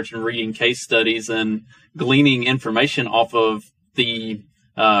research and reading case studies and gleaning information off of the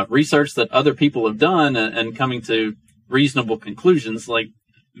research that other people have done and coming to reasonable conclusions. Like,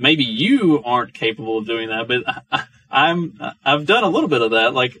 maybe you aren't capable of doing that, but I've done a little bit of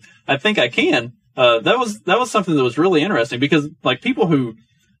that. Like, I think I can. That was something that was really interesting, because like people who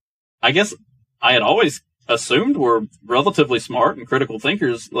I guess I had always assumed were relatively smart and critical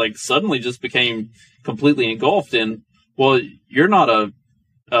thinkers, like suddenly just became completely engulfed in, well, you're not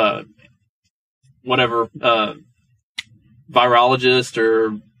a virologist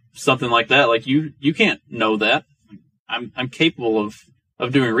or something like that. Like you can't know that. I'm capable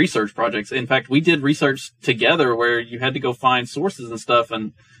of doing research projects. In fact, we did research together where you had to go find sources and stuff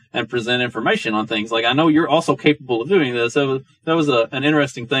and present information on things. Like, I know you're also capable of doing this. So that was an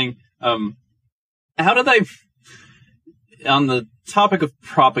interesting thing. How do they, on the topic of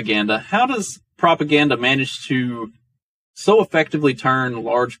propaganda, how does propaganda manage to so effectively turn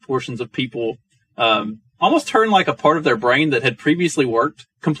large portions of people, almost turn like a part of their brain that had previously worked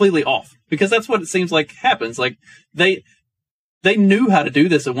completely off? Because that's what it seems like happens. Like they knew how to do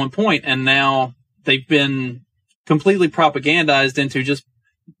this at one point, and now they've been completely propagandized into just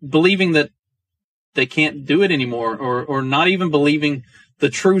believing that they can't do it anymore, or not even believing the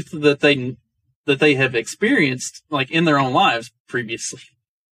truth that they have experienced, like in their own lives previously.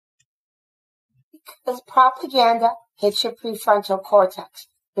 Because propaganda hits your prefrontal cortex.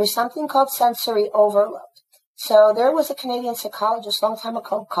 There's something called sensory overload. So there was a Canadian psychologist a long time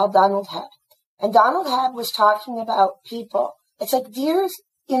ago called Donald Hebb. And Donald Hebb was talking about people. It's like deers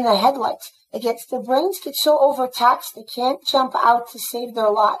in the headlights. Their brains get so overtaxed they can't jump out to save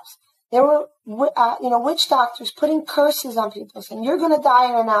their lives. There were, witch doctors putting curses on people, saying, you're going to die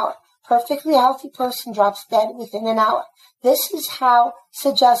in an hour. Perfectly healthy person drops dead within an hour. This is how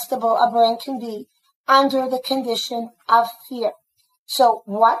suggestible a brain can be under the condition of fear. So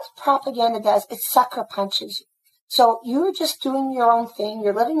what propaganda does, it sucker punches you. So you're just doing your own thing.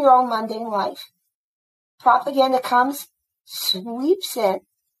 You're living your own mundane life. Propaganda comes, sweeps in,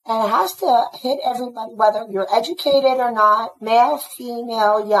 and it has to hit everybody, whether you're educated or not, male,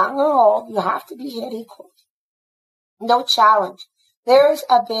 female, young or old. You have to be hit equally. No challenge. There's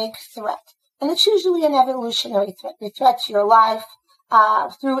a big threat. And it's usually an evolutionary threat. Your threat to your life,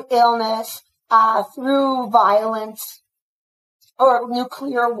 through illness, through violence, or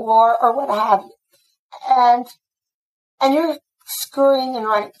nuclear war, or what have you. And you're scurrying and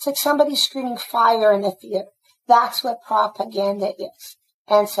running. It's like somebody screaming fire in the theater. That's what propaganda is.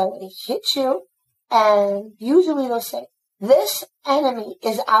 And so they hit you, and usually they'll say, this enemy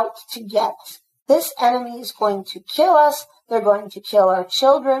is out to get us. This enemy is going to kill us. They're going to kill our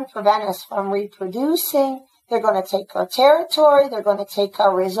children, prevent us from reproducing. They're going to take our territory. They're going to take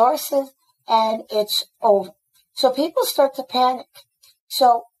our resources, and it's over. So people start to panic.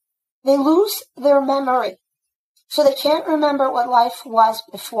 So they lose their memory. So they can't remember what life was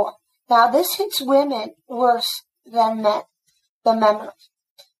before. Now, this hits women worse than men, the memory.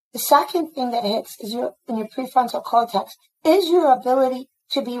 The second thing that hits is in your prefrontal cortex is your ability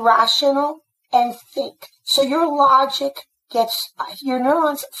to be rational and think. So your logic your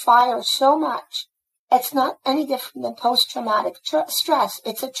neurons fire so much. It's not any different than post-traumatic stress.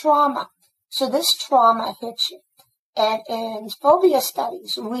 It's a trauma. So this trauma hits you. And in phobia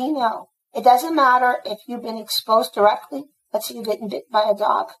studies, we know it doesn't matter if you've been exposed directly. Let's say you're getting bitten by a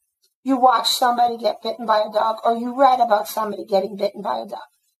dog. You watch somebody get bitten by a dog, or you read about somebody getting bitten by a dog.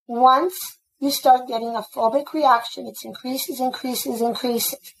 Once you start getting a phobic reaction, it increases.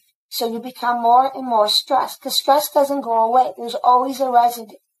 So you become more and more stressed, because stress doesn't go away. There's always a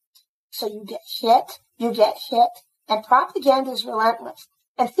residue. So you get hit, and propaganda is relentless.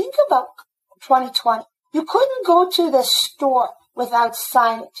 And think about 2020. You couldn't go to the store without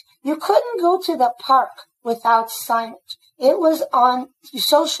signage. You couldn't go to the park without signage. It was on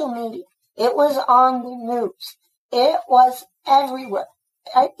social media. It was on the news. It was everywhere.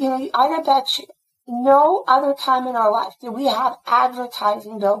 I bet you no other time in our life did we have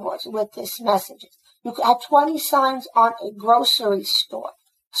advertising billboards with this message. You had 20 signs on a grocery store.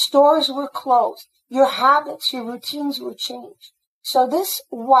 Stores were closed. Your habits, your routines were changed. So this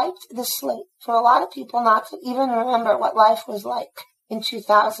wiped the slate for a lot of people not to even remember what life was like in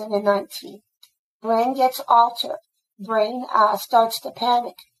 2019. Brain gets altered. Brain starts to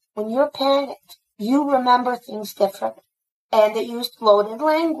panic. When you're panicked, you remember things differently. And they used loaded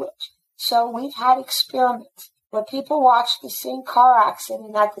language. So we've had experiments where people watched the same car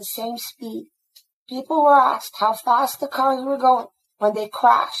accident at the same speed. People were asked how fast the cars were going. When they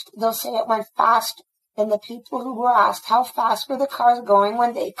crashed, they'll say it went faster than the people who were asked how fast were the cars going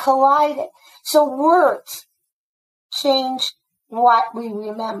when they collided. So words change what we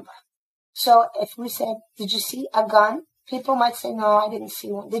remember. So if we said, did you see a gun? People might say, no, I didn't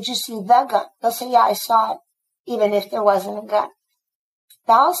see one. Did you see the gun? They'll say, yeah, I saw it, even if there wasn't a gun.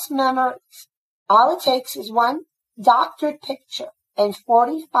 False memories. All it takes is one doctored picture and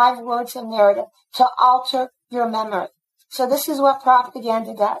 45 words of narrative to alter your memory. So this is what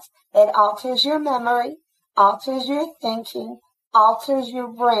propaganda does. It alters your memory, alters your thinking, alters your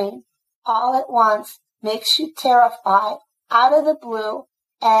brain all at once, makes you terrified, out of the blue,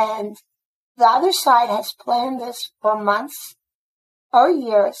 and the other side has planned this for months or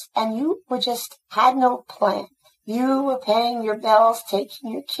years, and you had no plan. You were paying your bills,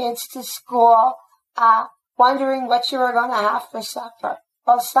 taking your kids to school, wondering what you were going to have for supper.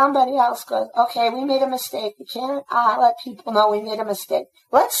 Well, somebody else goes, okay, we made a mistake. We can't let people know we made a mistake.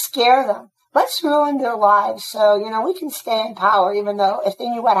 Let's scare them. Let's ruin their lives so, we can stay in power, even though if they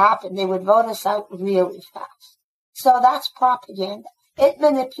knew what happened, they would vote us out really fast. So that's propaganda. It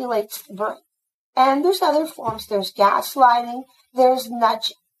manipulates the brain. And there's other forms. There's gaslighting. There's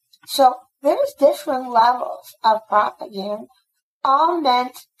nudging. So there's different levels of propaganda, all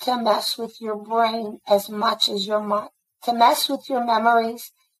meant to mess with your brain as much as your mind, to mess with your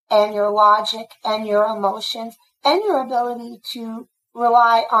memories and your logic and your emotions and your ability to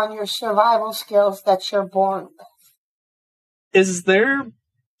rely on your survival skills that you're born with. Is there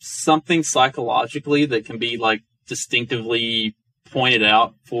something psychologically that can be distinctively pointed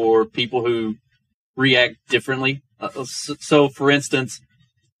out for people who react differently? So for instance,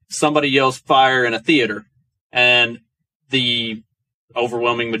 somebody yells fire in a theater and the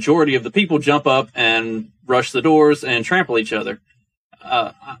overwhelming majority of the people jump up and rush the doors and trample each other.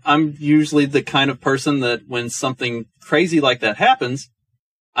 I'm usually the kind of person that when something crazy like that happens,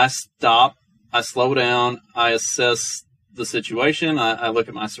 I stop, I slow down, I assess the situation, I look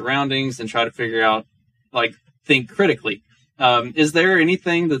at my surroundings and try to figure out, think critically. Is there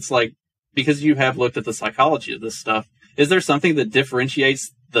anything that's because you have looked at the psychology of this stuff, is there something that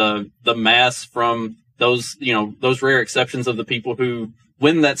differentiates the mass from those rare exceptions of the people who,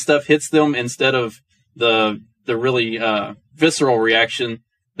 when that stuff hits them, instead of the really visceral reaction,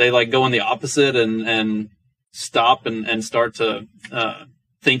 they go in the opposite and stop and start to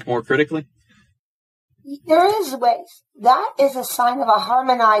think more critically? There is ways. That is a sign of a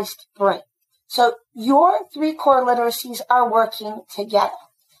harmonized brain. So your three core literacies are working together.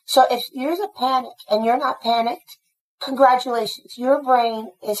 So if there's a panic and you're not panicked, congratulations, your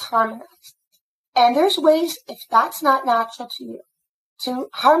brain is harmonized. And there's ways, if that's not natural to you, to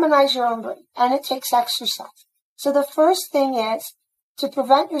harmonize your own brain. And it takes exercise. So the first thing is to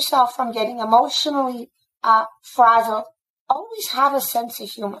prevent yourself from getting emotionally frazzled. Always have a sense of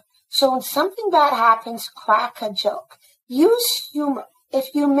humor. So when something bad happens, crack a joke. Use humor.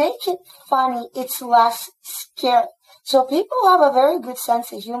 If you make it funny, it's less scary. So people who have a very good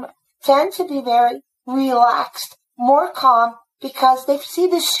sense of humor tend to be very relaxed, more calm, because they see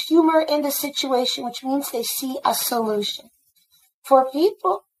this humor in the situation, which means they see a solution. For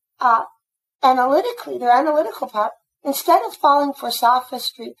people, analytically, their analytical part, instead of falling for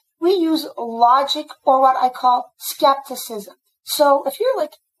sophistry, we use logic or what I call skepticism. So if you're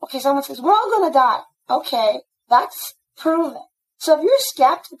okay, someone says, we're all going to die. Okay, that's proven. So if you're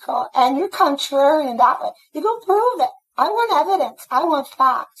skeptical and you're contrarian that way, you go prove it. I want evidence. I want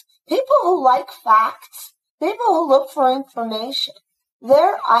facts. People who like facts, people who look for information,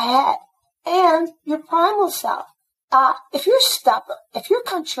 they're ahead. And your primal self, if you're stubborn, if you're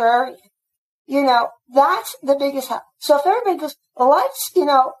contrarian, that's the biggest help. So if everybody goes, let's,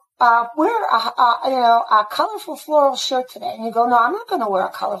 wear a colorful floral shirt today. And you go, no, I'm not going to wear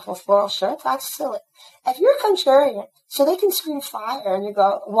a colorful floral shirt. That's silly. If you're contrarian, so they can scream fire and you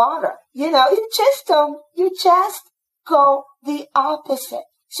go, water. You just go the opposite.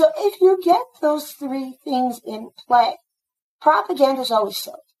 So if you get those three things in play, propaganda is always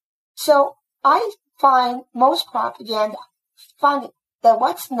silly. So I find most propaganda funny. That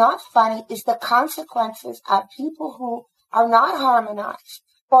what's not funny is the consequences of people who are not harmonized,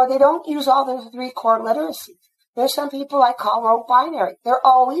 or they don't use all their three core literacies. There's some people I call rote binary. They're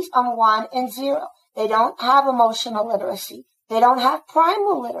always on 1 and 0. They don't have emotional literacy. They don't have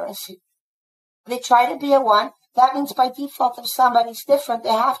primal literacy. They try to be a 1. That means by default, if somebody's different,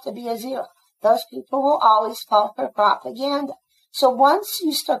 they have to be a 0. Those people will always fall for propaganda. So once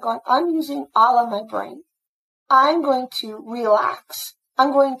you start going, I'm using all of my brain, I'm going to relax.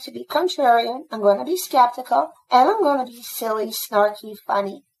 I'm going to be contrarian. I'm going to be skeptical. And I'm going to be silly, snarky,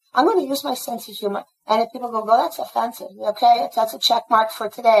 funny. I'm going to use my sense of humor. And if people go, that's offensive. Okay, that's a check mark for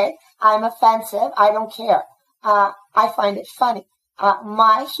today. I'm offensive. I don't care. I find it funny.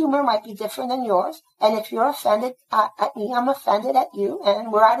 My humor might be different than yours. And if you're offended at me, I'm offended at you.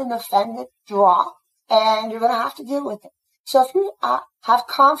 And we're at an offended draw. And you're going to have to deal with it. So if you have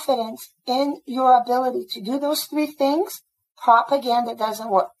confidence in your ability to do those 3 things, propaganda doesn't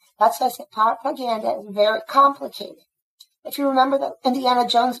work. That's why I said propaganda is very complicated. If you remember the Indiana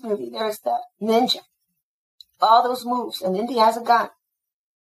Jones movie, there's the ninja. All those moves, and Indy has a gun.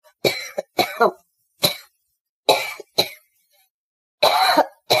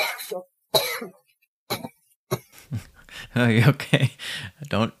 Are you okay?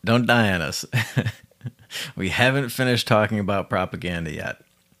 Don't die on us. We haven't finished talking about propaganda yet.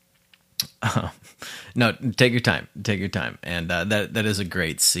 No, take your time. Take your time. And that is a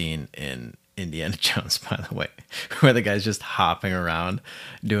great scene in Indiana Jones, by the way, where the guy's just hopping around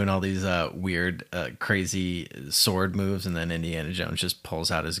doing all these weird, crazy sword moves, and then Indiana Jones just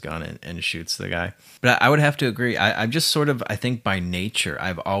pulls out his gun and shoots the guy. But I would have to agree. I'm just sort of, I think by nature,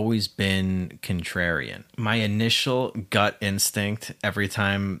 I've always been contrarian. My initial gut instinct, every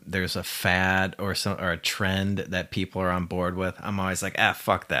time there's a fad or a trend that people are on board with, I'm always like,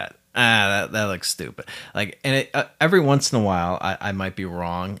 fuck that. That looks stupid. Like, and every once in a while, I might be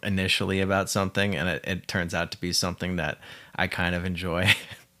wrong initially about something, and it turns out to be something that I kind of enjoy.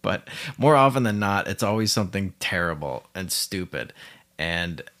 But more often than not, it's always something terrible and stupid.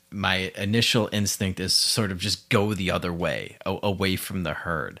 And my initial instinct is sort of just go the other way, away from the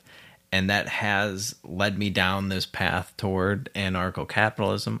herd. And that has led me down this path toward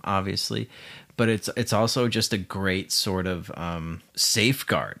anarcho-capitalism, obviously. But it's also just a great sort of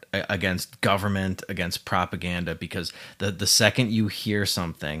safeguard against government, against propaganda, because the second you hear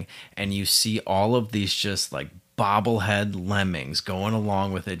something and you see all of these just like bobblehead lemmings going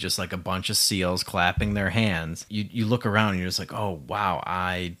along with it, just like a bunch of seals clapping their hands, you look around and you're just like, oh, wow,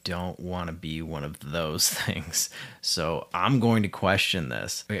 I don't want to be one of those things. So I'm going to question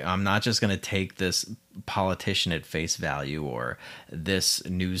this. I'm not just going to take this politician at face value or this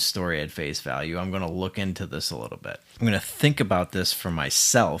news story at face value. I'm going to look into this a little bit. I'm going to think about this for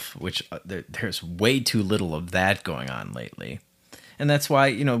myself, which there's way too little of that going on lately. And that's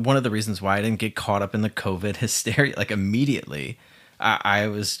why, one of the reasons why I didn't get caught up in the COVID hysteria, like immediately, I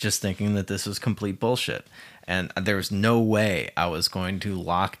was just thinking that this was complete bullshit. And there was no way I was going to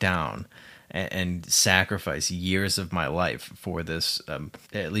lock down and sacrifice years of my life for this,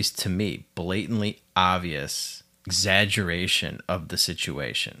 at least to me, blatantly obvious exaggeration of the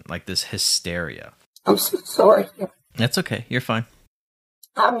situation, like this hysteria. I'm so sorry. That's okay. You're fine.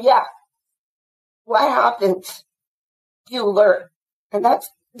 Yeah. What happens? You learn. And that's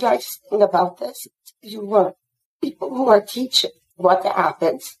the nice thing about this. You learn. People who are teaching what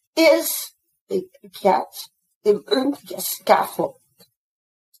happens is they learn to get scaffolded.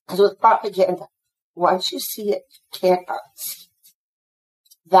 As with propaganda, once you see it, you can't unsee it.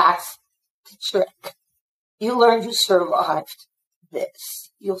 That's the trick. You learn you survived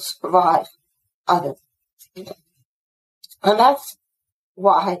this. You'll survive other things. And that's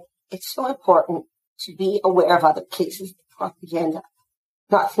why it's so important to be aware of other cases of propaganda,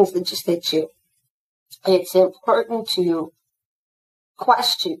 not things that just hit you. It's important to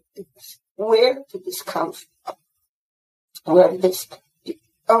question things. Where did this come from? Where did this,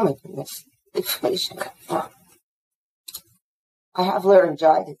 oh my goodness, information come from? I have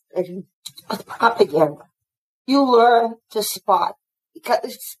laryngitis with propaganda. You learn to spot,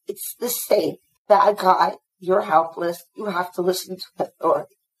 because it's the same. Bad guy, you're helpless, you have to listen to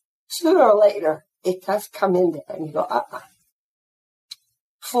authority. Sooner or later, it does come in there, and you go,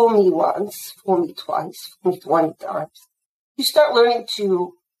 fool me once, fool me twice, fool me 20 times. You start learning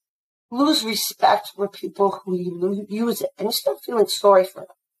to lose respect for people who use it, and you start feeling sorry for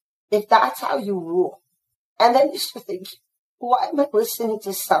them. If that's how you rule. And then you start thinking, why am I listening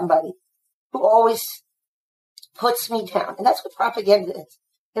to somebody who always puts me down? And that's what propaganda is.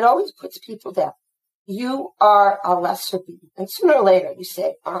 It always puts people down. You are a lesser being. And sooner or later, you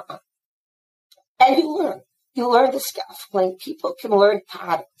say, And you learn. You learn the scaffolding. People can learn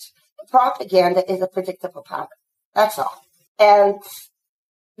patterns. Propaganda is a predictable pattern. That's all. And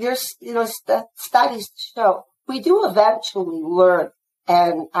there's, the studies show we do eventually learn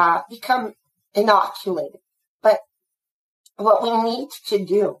and become inoculated. But what we need to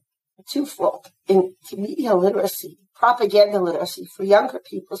do, twofold, into media literacy, propaganda literacy for younger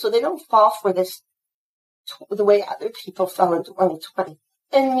people, so they don't fall for this the way other people fell in 2020.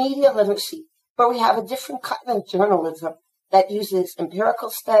 And media literacy, where we have a different kind of journalism that uses empirical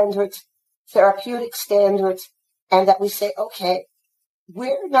standards, therapeutic standards, and that we say, okay,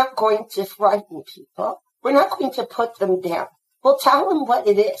 we're not going to frighten people. We're not going to put them down. We'll tell them what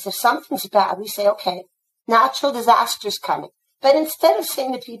it is. If something's bad, we say, okay, natural disaster's coming. But instead of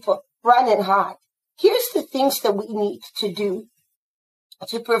saying to people, run and hide, here's the things that we need to do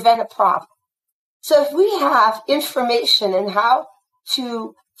to prevent a problem. So if we have information on how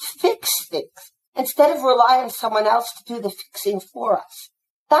to fix things, instead of relying on someone else to do the fixing for us,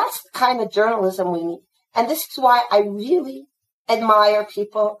 that's the kind of journalism we need. And this is why I really admire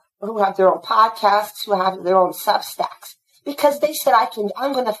people who have their own podcasts, who have their own Substacks, because they said,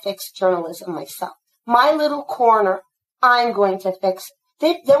 I'm going to fix journalism myself. My little corner, I'm going to fix it.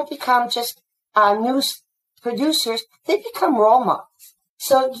 They don't become just news producers. They become role models.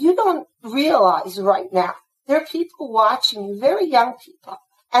 So you don't realize right now, there are people watching you, very young people,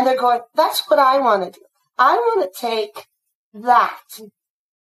 and they're going, that's what I want to do. I want to take that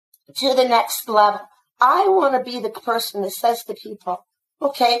to the next level. I want to be the person that says to people,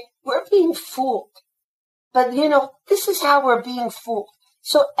 okay, we're being fooled. But, this is how we're being fooled.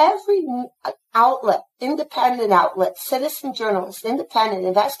 So every outlet, independent outlet, citizen journalist, independent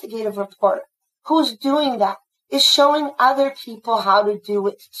investigative reporter, who's doing that is showing other people how to do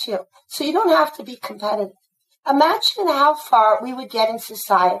it too. So you don't have to be competitive. Imagine how far we would get in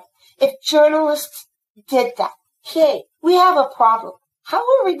society if journalists did that. Hey, we have a problem. How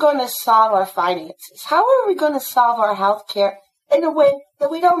are we going to solve our finances? How are we going to solve our health care in a way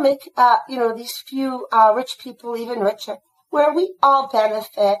that we don't make, these few rich people even richer, where we all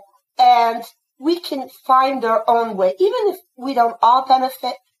benefit and we can find our own way, even if we don't all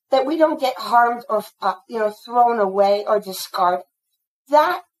benefit, that we don't get harmed or, thrown away or discarded.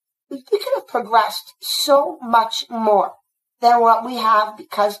 That we could have progressed so much more than what we have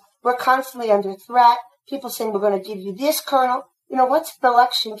because we're constantly under threat. People saying we're going to give you this, Colonel. What's an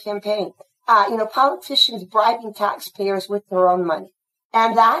election campaign? Politicians bribing taxpayers with their own money.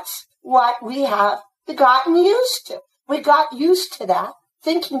 And that's what we have gotten used to. We got used to that,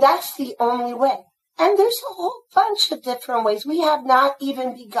 thinking that's the only way. And there's a whole bunch of different ways. We have not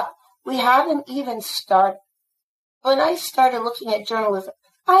even begun. We haven't even started. When I started looking at journalism,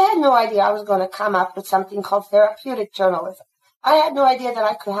 I had no idea I was going to come up with something called therapeutic journalism. I had no idea that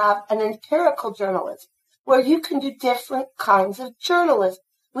I could have an empirical journalism where you can do different kinds of journalism.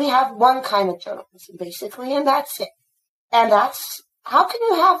 We have one kind of journalism, basically, and that's it. And that's, how can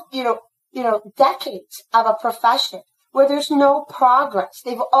you have, decades of a profession where there's no progress?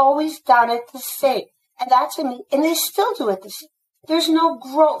 They've always done it the same. And that's and they still do it the same. There's no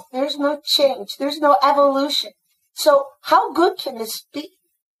growth. There's no change. There's no evolution. So how good can this be?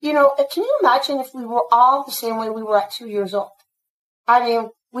 Can you imagine if we were all the same way we were at 2 years old? I mean,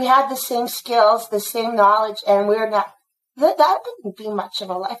 we had the same skills, the same knowledge, and we're not. That wouldn't be much of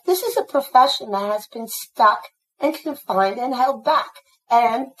a life. This is a profession that has been stuck and confined and held back.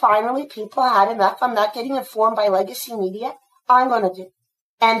 And finally, people had enough. I'm not getting informed by legacy media. I'm going to do it.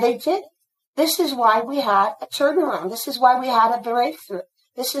 And they did. This is why we had a turnaround. This is why we had a breakthrough.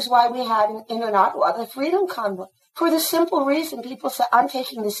 This is why we had in Ottawa, the Freedom Convoy. For the simple reason people said, I'm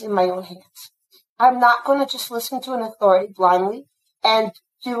taking this in my own hands. I'm not going to just listen to an authority blindly and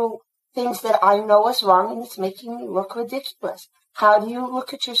do things that I know is wrong and it's making me look ridiculous. How do you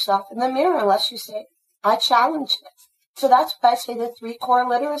look at yourself in the mirror unless you say, I challenge this? So that's why I say the 3 core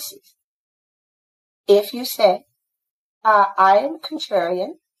literacies. If you say, I am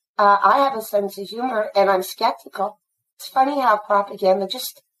contrarian, I have a sense of humor, and I'm skeptical, it's funny how propaganda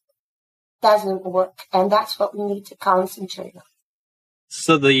just doesn't work, and that's what we need to concentrate on.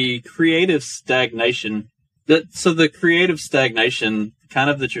 So the creative stagnation kind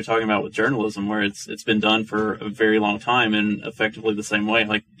of that you're talking about with journalism, where it's been done for a very long time and effectively the same way.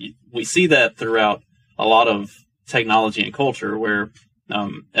 Like we see that throughout a lot of technology and culture, where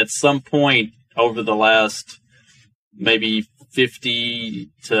at some point over the last maybe 30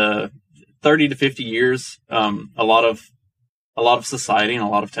 to 50 years, a lot of society and a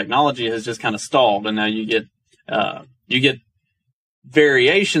lot of technology has just kind of stalled, and now you get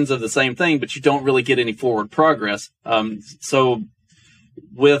variations of the same thing, but you don't really get any forward progress. So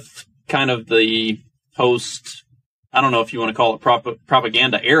with kind of the post, I don't know if you want to call it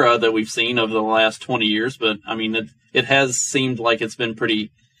propaganda era that we've seen over the last 20 years, but I mean, it has seemed like it's been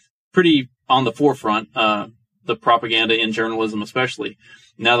pretty on the forefront. the propaganda in journalism, especially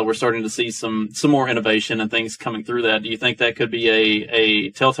now that we're starting to see some more innovation and things coming through that. Do you think that could be a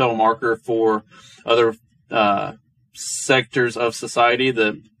telltale marker for other sectors of society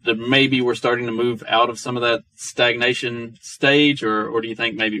that maybe we're starting to move out of some of that stagnation stage, or do you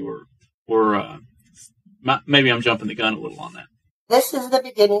think maybe maybe I'm jumping the gun a little on that? This is the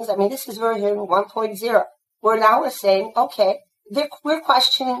beginnings. I mean, this is where we're hearing 1.0. We're saying, okay, we're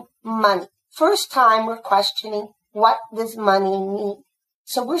questioning money. First time we're questioning what does money mean.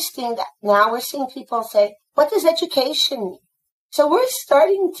 So we're seeing that. Now we're seeing people say, what does education mean? So we're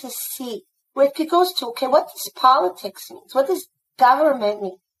starting to see where it goes to, okay, what does politics mean? What does government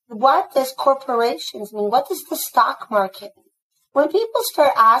mean? What does corporations mean? What does the stock market mean? When people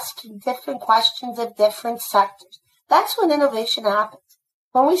start asking different questions of different sectors, that's when innovation happens.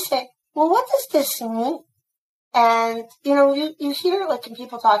 When we say, well, what does this mean? And, you hear like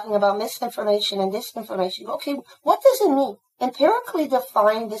people talking about misinformation and disinformation. Okay, what does it mean? Empirically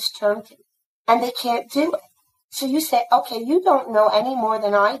define this term to me. And they can't do it. So you say, okay, you don't know any more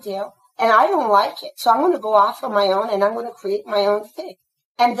than I do, and I don't like it. So I'm going to go off on my own and I'm going to create my own thing.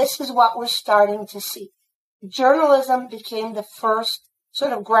 And this is what we're starting to see. Journalism became the first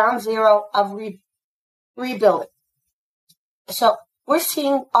sort of ground zero of rebuilding. So we're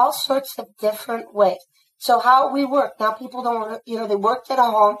seeing all sorts of different ways. So how we work. Now people don't want to, they worked at a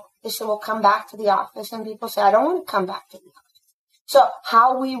home. They said, we'll come back to the office. And people say, I don't want to come back to the office. So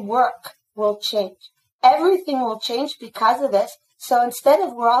how we work will change. Everything will change because of this. So instead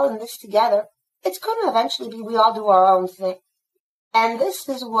of we're all in this together, it's going to eventually be we all do our own thing. And this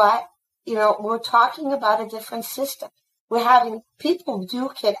is what, we're talking about a different system. We're having people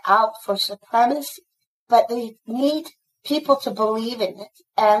duke it out for supremacy, but they need people to believe in it.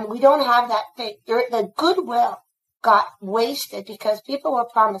 And we don't have that faith. The goodwill got wasted because people were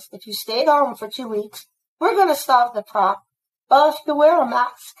promised, if you stay at home for 2 weeks, we're going to solve the problem. Well, if you wear a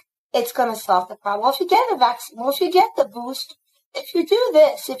mask, it's going to solve the problem. Well, if you get a vaccine, well, if you get the boost, if you do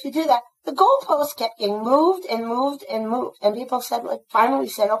this, if you do that, the goalposts kept getting moved and moved and moved. And people said, finally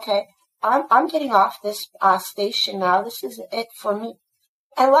said, okay, I'm getting off this station now. This is it for me.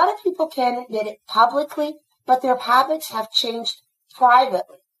 And a lot of people can't admit it publicly, but their habits have changed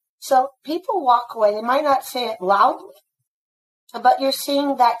privately. So people walk away. They might not say it loudly, but you're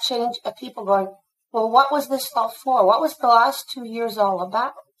seeing that change of people going, well, what was this all for? What was the last 2 years all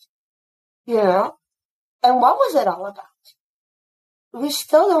about? And what was it all about? We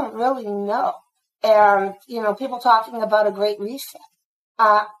still don't really know. And, people talking about a great reset.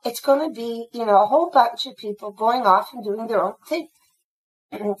 It's going to be, a whole bunch of people going off and doing their own thing.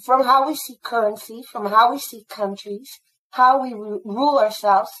 From how we see currency, from how we see countries, how we rule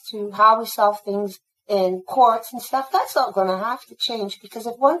ourselves, to how we solve things in courts and stuff, that's all going to have to change. Because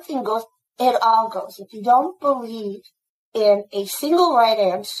if one thing goes, it all goes. If you don't believe in a single right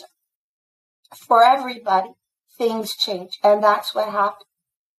answer for everybody, things change. And that's what happened.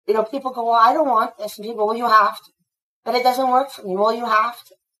 People go, well, I don't want this. And people, well, you have to. But it doesn't work for me. Well, you have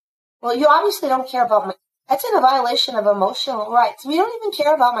to. Well, you obviously don't care about my... That's in a violation of emotional rights. We don't even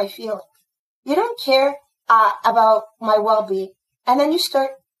care about my feelings. You don't care about my well-being. And then you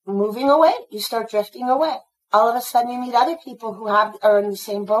start moving away. You start drifting away. All of a sudden, you meet other people who are in the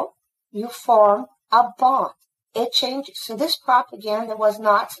same boat. You form a bond. It changes. So this propaganda was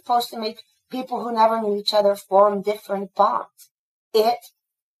not supposed to make people who never knew each other form different bonds. It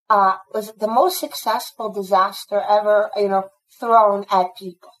was the most successful disaster ever, thrown at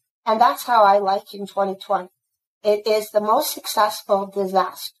people. And that's how I like in 2020. It is the most successful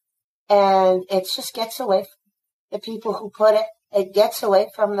disaster. And it just gets away from the people who put it. It gets away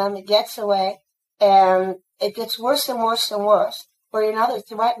from them. It gets away. And it gets worse and worse and worse. Where, they're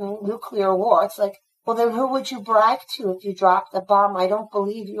threatening nuclear war. It's like, well, then who would you brag to if you dropped the bomb? I don't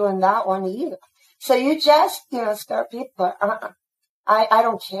believe you in that one either. So you just, start people, I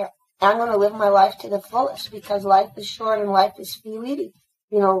don't care. I'm going to live my life to the fullest because life is short and life is fleeting.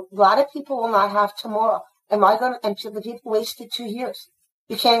 A lot of people will not have tomorrow. Until the people wasted 2 years.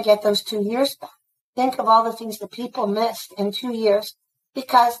 You can't get those 2 years back. Think of all the things the people missed in 2 years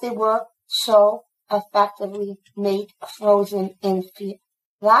because they were so effectively made frozen in fear.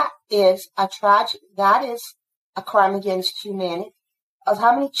 That is a tragedy. That is a crime against humanity. Of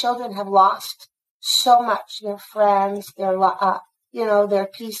how many children have lost so much, their friends, their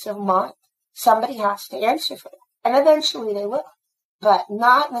peace of mind. Somebody has to answer for that. And eventually they will. But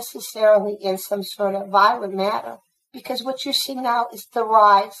not necessarily in some sort of violent manner. Because what you're seeing now is the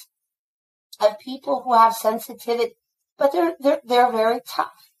rise of people who have sensitivity. But they're very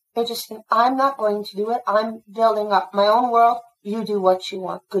tough. They're just saying, I'm not going to do it. I'm building up my own world. You do what you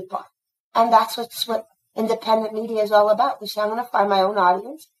want. Goodbye. And that's what independent media is all about. We say, I'm going to find my own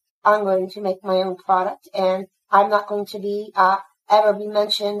audience. I'm going to make my own product, and I'm not going to be ever be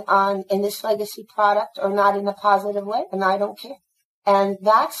mentioned in this legacy product or not in a positive way, and I don't care. And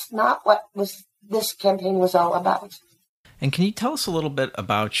that's not what this campaign was all about. And can you tell us a little bit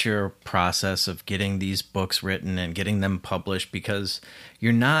about your process of getting these books written and getting them published? Because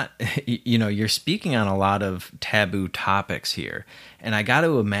you're not, you're speaking on a lot of taboo topics here. And I got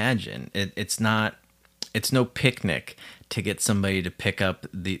to imagine it's no picnic to get somebody to pick up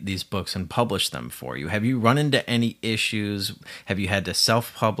these books and publish them for you. Have you run into any issues? Have you had to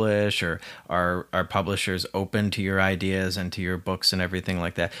self-publish, or are publishers open to your ideas and to your books and everything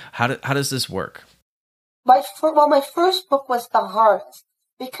like that? How does this work? My first book was the hardest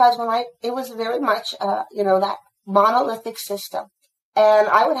because it was very much, that monolithic system. And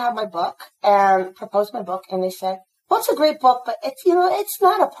I would have my book and propose my book, and they said, well, it's a great book, but it's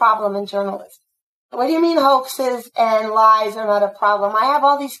not a problem in journalism. What do you mean hoaxes and lies are not a problem? I have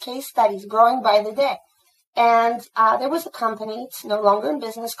all these case studies growing by the day. And there was a company, it's no longer in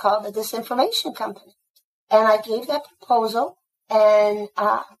business, called the Disinformation Company. And I gave that proposal, and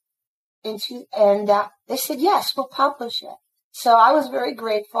they said, yes, we'll publish it. So I was very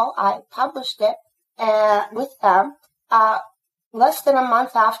grateful. I published it with them. Less than a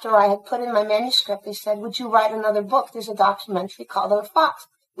month after I had put in my manuscript, they said, would you write another book? There's a documentary called The Fox.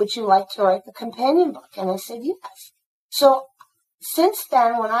 Would you like to write the companion book? And I said, yes. So since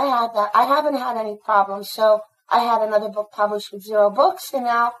then, when I had that, I haven't had any problems. So I had another book published with Zero Books, and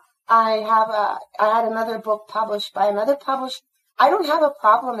now I had another book published by another publisher. I don't have a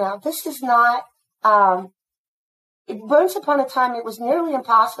problem now. This is not, once upon a time, it was nearly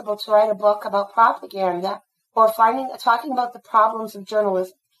impossible to write a book about propaganda or talking about the problems of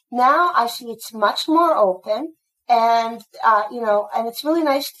journalism. Now I see it's much more open, and, and it's really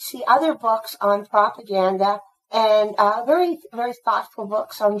nice to see other books on propaganda and very, very thoughtful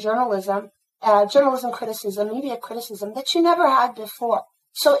books on journalism, journalism criticism, media criticism that you never had before.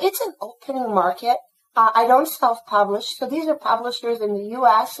 So it's an opening market. I don't self-publish, so these are publishers in the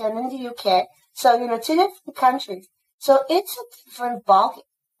U.S. and in the UK. So, two different countries. So it's a different ballgame.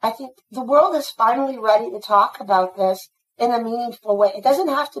 I think the world is finally ready to talk about this in a meaningful way. It doesn't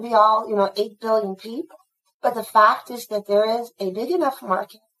have to be all, 8 billion people. But the fact is that there is a big enough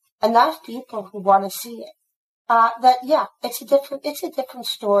market, enough people who want to see it. It's a different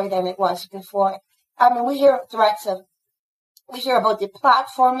story than it was before. I mean, we hear about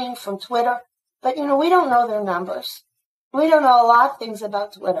deplatforming from Twitter. But, we don't know their numbers. We don't know a lot of things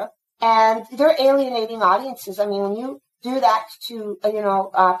about Twitter. And they're alienating audiences. I mean, when you do that to,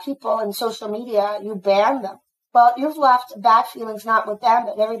 people in social media, you ban them. Well, you've left bad feelings not with them,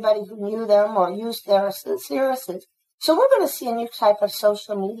 but everybody who knew them or used their services. So we're going to see a new type of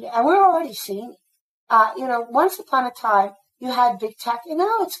social media, and we're already seeing it. Once upon a time, you had big tech, and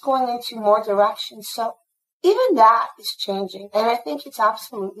now it's going into more directions. So even that is changing, and I think it's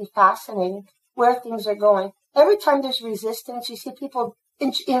absolutely fascinating where things are going. Every time there's resistance, you see people,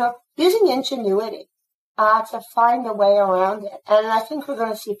 using ingenuity to find a way around it. And I think we're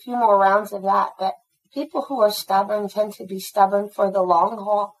going to see a few more rounds of that. But people who are stubborn tend to be stubborn for the long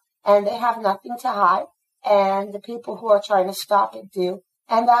haul, and they have nothing to hide. And the people who are trying to stop it do.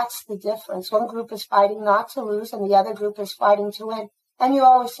 And that's the difference. One group is fighting not to lose, and the other group is fighting to win. And you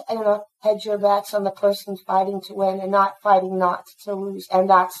always, hedge your bets on the person fighting to win and not fighting not to lose. And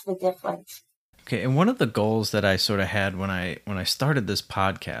that's the difference. Okay, and one of the goals that I sort of had when I started this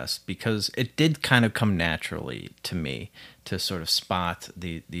podcast, because it did kind of come naturally to me to sort of spot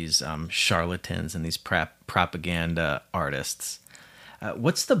these charlatans and these propaganda artists.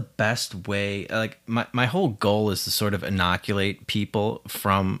 What's the best way? Like my whole goal is to sort of inoculate people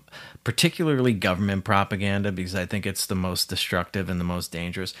from particularly government propaganda, because I think it's the most destructive and the most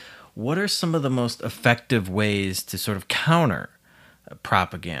dangerous. What are some of the most effective ways to sort of counter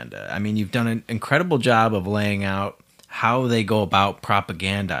propaganda? I mean, you've done an incredible job of laying out how they go about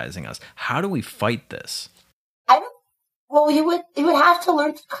propagandizing us. How do we fight this? You would have to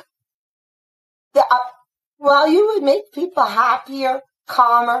learn to, you would make people happier,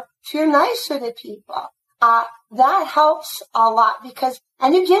 calmer, if you're nicer to people. That helps a lot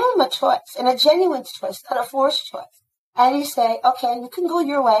and you give them a choice, and a genuine choice, not a forced choice. And you say, okay, you can go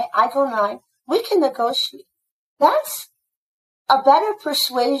your way, I go mine, we can negotiate. That's a better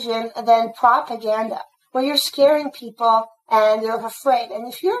persuasion than propaganda, where you're scaring people and they're afraid. And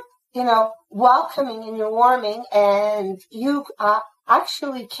if you're, welcoming and you're warming and you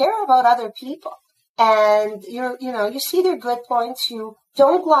actually care about other people and you see their good points, you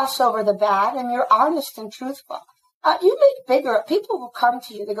don't gloss over the bad, and you're honest and truthful, you make bigger. People will come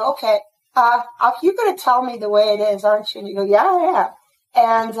to you. They go, okay, you're going to tell me the way it is, aren't you? And you go, yeah, I am.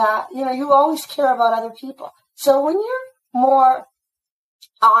 And, you always care about other people. So when you're more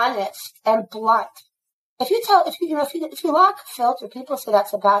honest and blunt, if you lack a filter, people say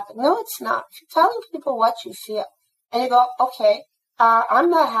that's a bad thing. No, it's not. If you're telling people what you feel and you go, okay, I'm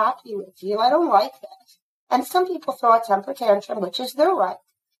not happy with you. I don't like this. And some people throw a temper tantrum, which is their right.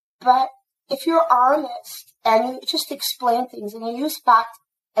 But if you're honest and you just explain things and you use fact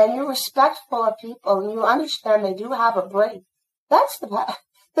and you're respectful of people and you understand they do have a brain, that's the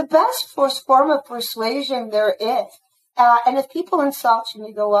best form of persuasion there is. And if people insult you and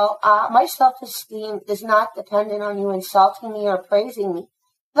you go, well, my self-esteem is not dependent on you insulting me or praising me,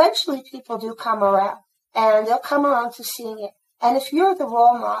 eventually people do come around, and they'll come around to seeing it. And if you're the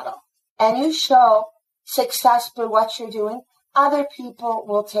role model and you show success by what you're doing, other people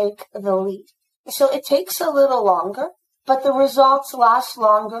will take the lead. So it takes a little longer, but the results last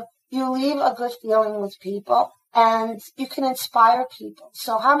longer. You leave a good feeling with people, and you can inspire people.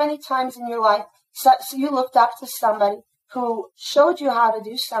 So how many times in your life so you looked up to somebody who showed you how to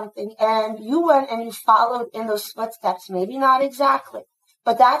do something, and you went and you followed in those footsteps, maybe not exactly,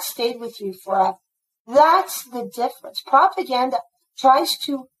 but that stayed with you forever. That's the difference. Propaganda tries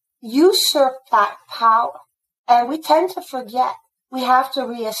to usurp that power, and we tend to forget we have to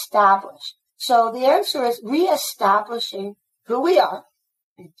reestablish. So the answer is reestablishing who we are,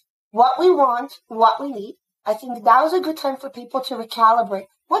 what we want, what we need. I think that was a good time for people to recalibrate.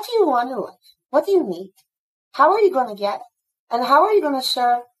 What do you want in life? What do you need? How are you going to get it? And how are you going to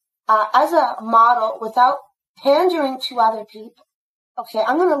serve as a model without pandering to other people? Okay,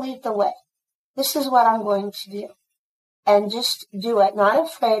 I'm going to lead the way. This is what I'm going to do. And just do it, not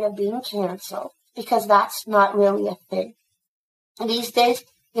afraid of being canceled, because that's not really a thing. And these days,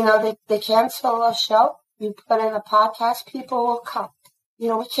 they cancel a show, you put in a podcast, people will come. We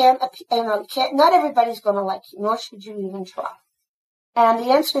can't, not everybody's going to like you, nor should you even try. And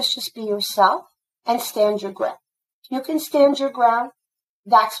the answer is just be yourself and stand your ground. If you can stand your ground,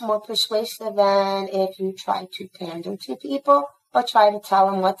 that's more persuasive than if you try to pander to people or try to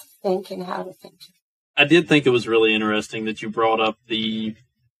tell them what to think and how to think. I did think it was really interesting that you brought up the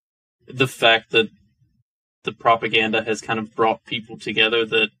fact that the propaganda has kind of brought people together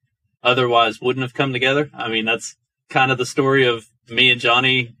that otherwise wouldn't have come together. I mean, that's kind of the story of me and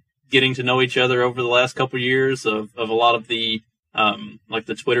Johnny getting to know each other over the last couple of years of a lot of the like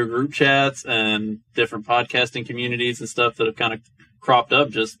the Twitter group chats and different podcasting communities and stuff that have kind of cropped up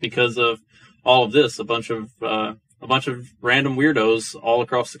just because of all of this. A bunch of random weirdos all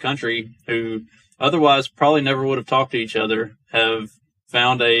across the country who otherwise probably never would have talked to each other have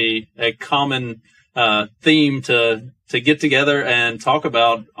found a common theme to get together and talk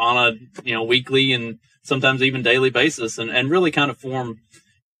about on a weekly and sometimes even daily basis, and really kind of form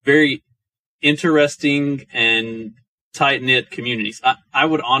very interesting and tight-knit communities. I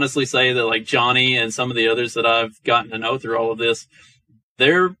would honestly say that like Johnny and some of the others that I've gotten to know through all of this,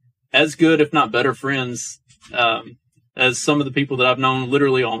 they're as good, if not better friends as some of the people that I've known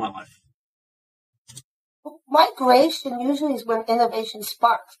literally all my life. Migration usually is when innovation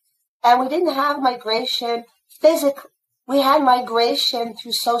sparks. And we didn't have migration physically. We had migration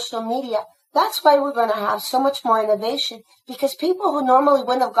through social media. That's why we're going to have so much more innovation, because people who normally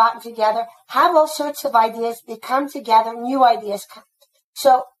wouldn't have gotten together have all sorts of ideas. They come together, new ideas come.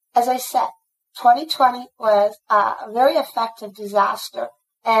 So, as I said, 2020 was a very effective disaster,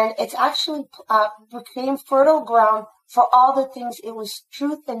 and it's actually became fertile ground for all the things it was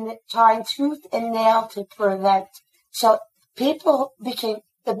trying tooth and nail to prevent. So people became,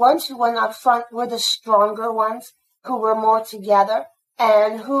 the ones who went up front were the stronger ones, who were more together,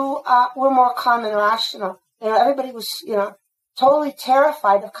 and who were more calm and rational. Everybody was, totally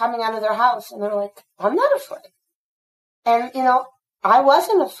terrified of coming out of their house, and they're like, I'm not afraid. And, I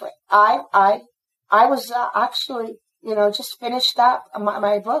wasn't afraid. I was actually, just finished up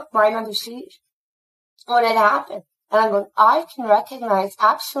my book, Mind Under Siege, when it happened. And I'm going, I can recognize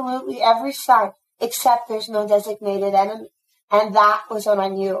absolutely every sign, except there's no designated enemy. And that was when I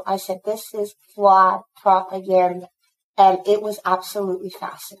knew. I said, this is flawed propaganda. And it was absolutely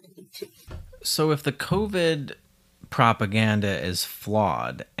fascinating to me. So if the COVID propaganda is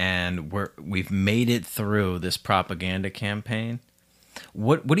flawed and we've made it through this propaganda campaign,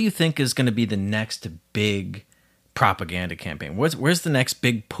 what do you think is going to be the next big propaganda campaign? Where's the next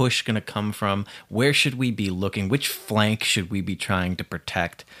big push going to come from? Where should we be looking? Which flank should we be trying to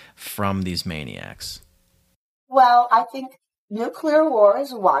protect from these maniacs? Well, I think nuclear war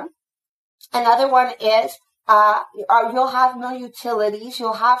is one. Another one is you'll have no utilities.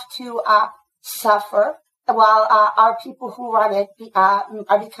 You'll have to suffer. while our people who run it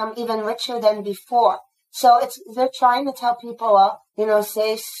are become even richer than before. So they're trying to tell people,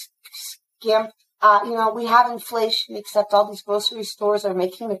 say skimp, we have inflation, except all these grocery stores are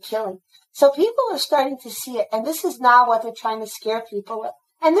making a killing. So people are starting to see it, and this is now what they're trying to scare people with.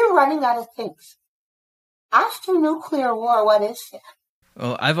 And they're running out of things. After nuclear war, what is there?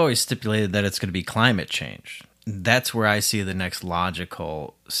 Well, I've always stipulated that it's going to be climate change. That's where I see the next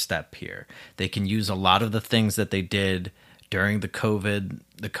logical step here. They can use a lot of the things that they did during the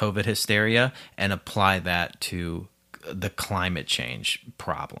COVID hysteria and apply that to the climate change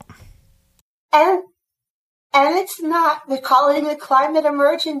problem. And it's not, they're calling it a climate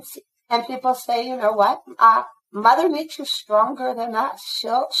emergency. And people say, you know what? Mother Nature's stronger than us.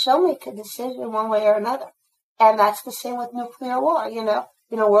 She'll make a decision one way or another. And that's the same with nuclear war,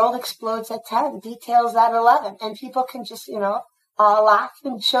 world explodes at 10, details at 11. And people can just, laugh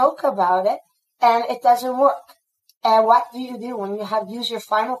and joke about it. And it doesn't work. And what do you do when you use your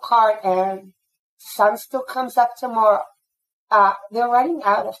final card and the sun still comes up tomorrow? They're running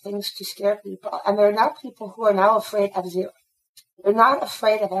out of things to scare people. And there are now people who are now afraid of zero. They're not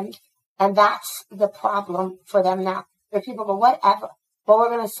afraid of anything. And that's the problem for them now. There are people who go, whatever. Well, we're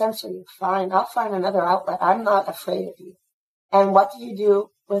going to censor you. Fine. I'll find another outlet. I'm not afraid of you. And what do you do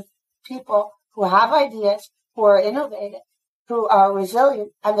with people who have ideas, who are innovative, who are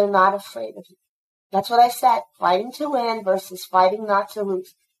resilient, and they're not afraid of you? That's what I said. Fighting to win versus fighting not to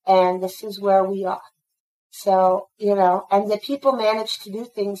lose. And this is where we are. So, and the people managed to do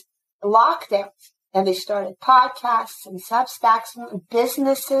things, lockdowns, and they started podcasts and Substacks and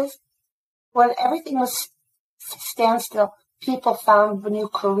businesses. When everything was standstill, people found new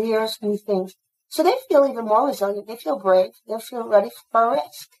careers, new things. So they feel even more resilient. They feel brave. They feel ready for a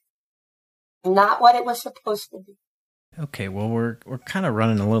risk. Not what it was supposed to be. Okay, well, we're kind of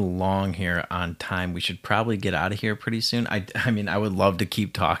running a little long here on time. We should probably get out of here pretty soon. I mean, I would love to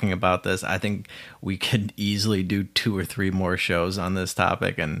keep talking about this. I think we could easily do 2 or 3 more shows on this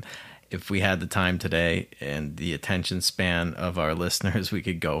topic, and if we had the time today and the attention span of our listeners, we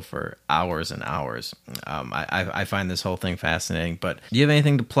could go for hours and hours. I find this whole thing fascinating. But do you have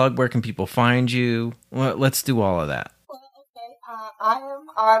anything to plug? Where can people find you? Well, let's do all of that. Well, okay. I am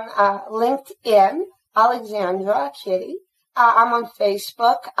on LinkedIn, Alexandra Kitty. I'm on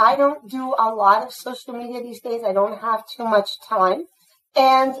Facebook. I don't do a lot of social media these days. I don't have too much time.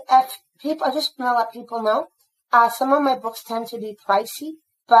 And I just want to let people know, some of my books tend to be pricey.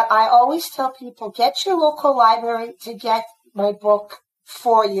 But I always tell people, get your local library to get my book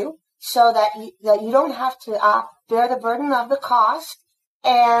for you so that you don't have to bear the burden of the cost,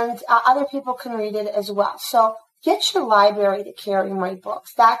 and other people can read it as well. So get your library to carry my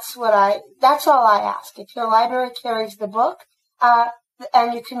books. That's all I ask. If your library carries the book,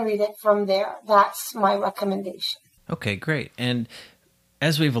 and you can read it from there, that's my recommendation. Okay, great. And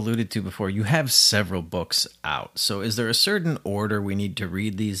as we've alluded to before, you have several books out. So is there a certain order we need to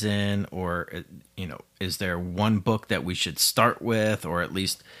read these in? Or, is there one book that we should start with? Or at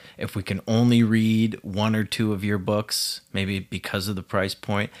least if we can only read 1 or 2 of your books, maybe because of the price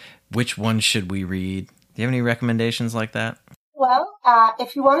point, which one should we read? Do you have any recommendations like that? Well,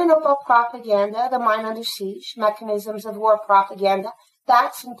 if you want to know about propaganda, The Mind Under Siege, Mechanisms of War Propaganda,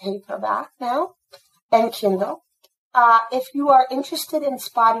 that's in paperback now and Kindle. If you are interested in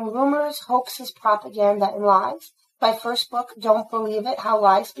spotting rumors, hoaxes, propaganda, and lies, my first book, Don't Believe It, How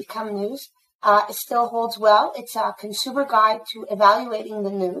Lies Become News, it still holds well. It's a consumer guide to evaluating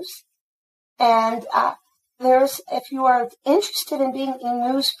the news. And if you are interested in being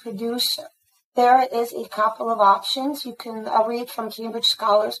a news producer, there is a couple of options. You can read from Cambridge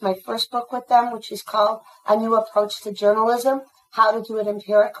Scholars, my first book with them, which is called A New Approach to Journalism, How to Do It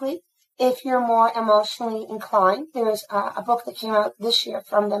Empirically. If you're more emotionally inclined, there's a book that came out this year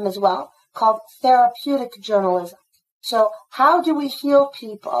from them as well called Therapeutic Journalism. So how do we heal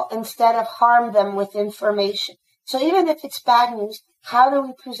people instead of harm them with information? So even if it's bad news, how do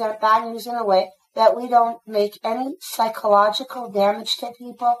we present bad news in a way that we don't make any psychological damage to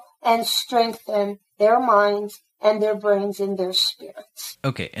people and strengthen their minds and their brains and their spirits?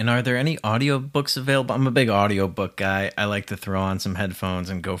 Okay, and are there any audiobooks available? I'm a big audiobook guy. I like to throw on some headphones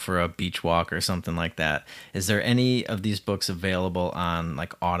and go for a beach walk or something like that. Is there any of these books available on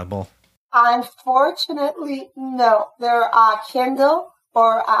like Audible? Unfortunately, no. They're Kindle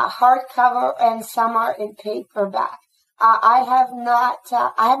or hardcover, and some are in paperback. I have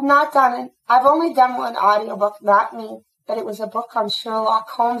not done it. I've only done one audiobook, not me, but it was a book on Sherlock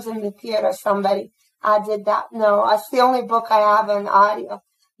Holmes in the theater. Somebody did that. No, that's the only book I have in audio,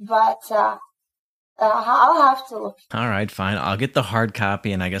 but I'll have to look. All right, fine. I'll get the hard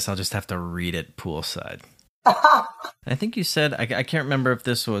copy, and I guess I'll just have to read it poolside. I think you said, I can't remember if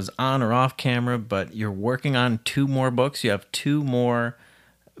this was on or off camera, but you're working on 2 more books. You have 2 more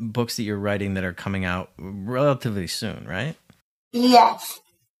books that you're writing that are coming out relatively soon, right? Yes.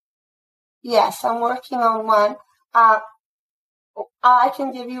 Yes, I'm working on one. I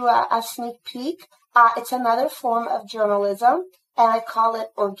can give you a sneak peek. It's another form of journalism, and I call it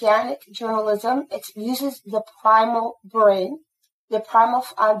organic journalism. It uses the primal brain. The primal,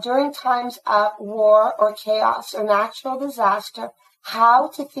 during times of war or chaos or natural disaster, how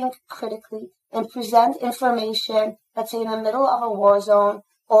to think critically and present information, let's say in the middle of a war zone,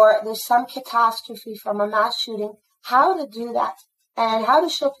 or there's some catastrophe from a mass shooting, how to do that and how to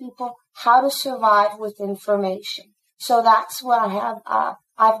show people how to survive with information. So that's what I have,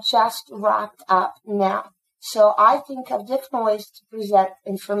 I've just wrapped up now. So I think of different ways to present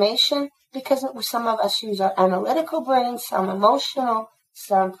information because some of us use our analytical brains, some emotional,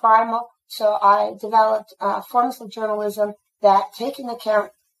 some primal. So I developed forms of journalism that take into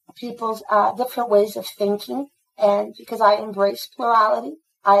account people's different ways of thinking. And because I embrace plurality,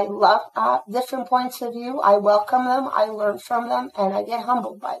 I love different points of view. I welcome them, I learn from them, and I get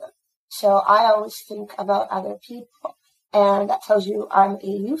humbled by them. So I always think about other people. And that tells you I'm a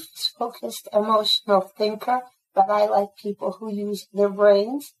youth-focused, emotional thinker, but I like people who use their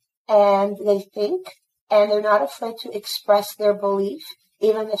brains and they think, and they're not afraid to express their belief,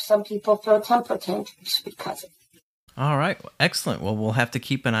 even if some people throw temper tantrums because of it. All right. Excellent. Well, we'll have to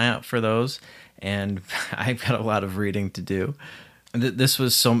keep an eye out for those. And I've got a lot of reading to do. This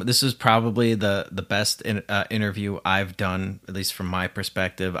is probably the best interview I've done, at least from my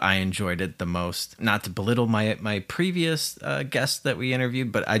perspective. I enjoyed it the most. Not to belittle my previous guests that we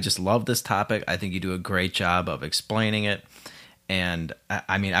interviewed, but I just love this topic. I think you do a great job of explaining it. And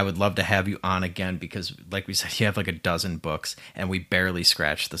I mean, I would love to have you on again because, like we said, you have like a dozen books, and we barely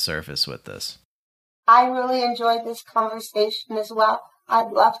scratched the surface with this. I really enjoyed this conversation as well.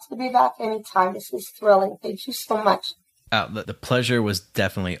 I'd love to be back anytime. This is thrilling. Thank you so much. The pleasure was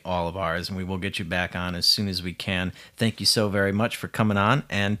definitely all of ours, and we will get you back on as soon as we can. Thank you so very much for coming on,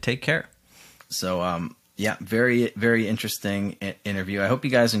 and take care. So, yeah, very, very interesting interview. I hope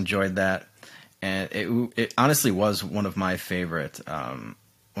you guys enjoyed that. And it honestly was one of my favorite, one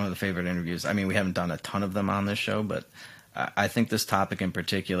of the favorite interviews. I mean, we haven't done a ton of them on this show, but I think this topic in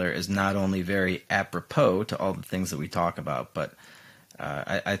particular is not only very apropos to all the things that we talk about, but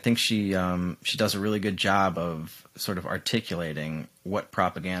I think she does a really good job of sort of articulating what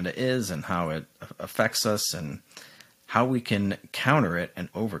propaganda is and how it affects us and how we can counter it and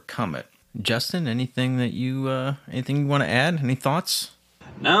overcome it. Justin, anything you want to add? Any thoughts?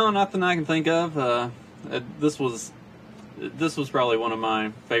 No, nothing I can think of. This was probably one of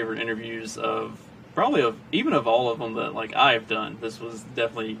my favorite interviews of all of them that like I've done. This was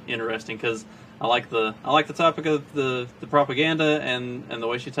definitely interesting because I like the topic of the propaganda and the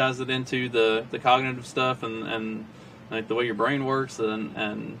way she ties it into the cognitive stuff and like the way your brain works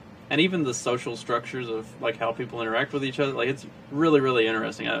and even the social structures of like how people interact with each other. Like it's really, really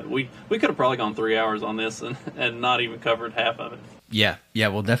interesting. We could have probably gone 3 hours on this and not even covered half of it. Yeah,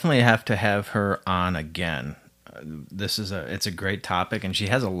 we'll definitely have to have her on again. It's a great topic, and she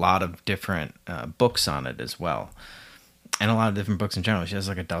has a lot of different books on it as well. And a lot of different books in general. She has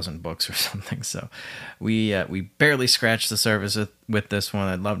like a dozen books or something. So we barely scratched the surface with this one.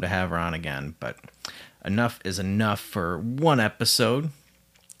 I'd love to have her on again, but enough is enough for one episode.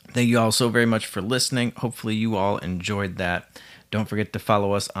 Thank you all so very much for listening. Hopefully you all enjoyed that. Don't forget to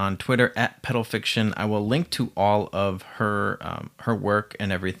follow us on Twitter at PedalFiction. I will link to all of her work and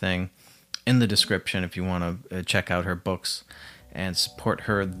everything in the description if you want to check out her books and support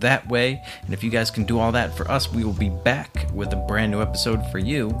her that way. And if you guys can do all that for us, we will be back with a brand new episode for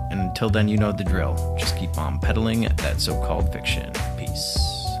you. And until then, you know the drill. Just keep on pedaling that so-called fiction. Peace.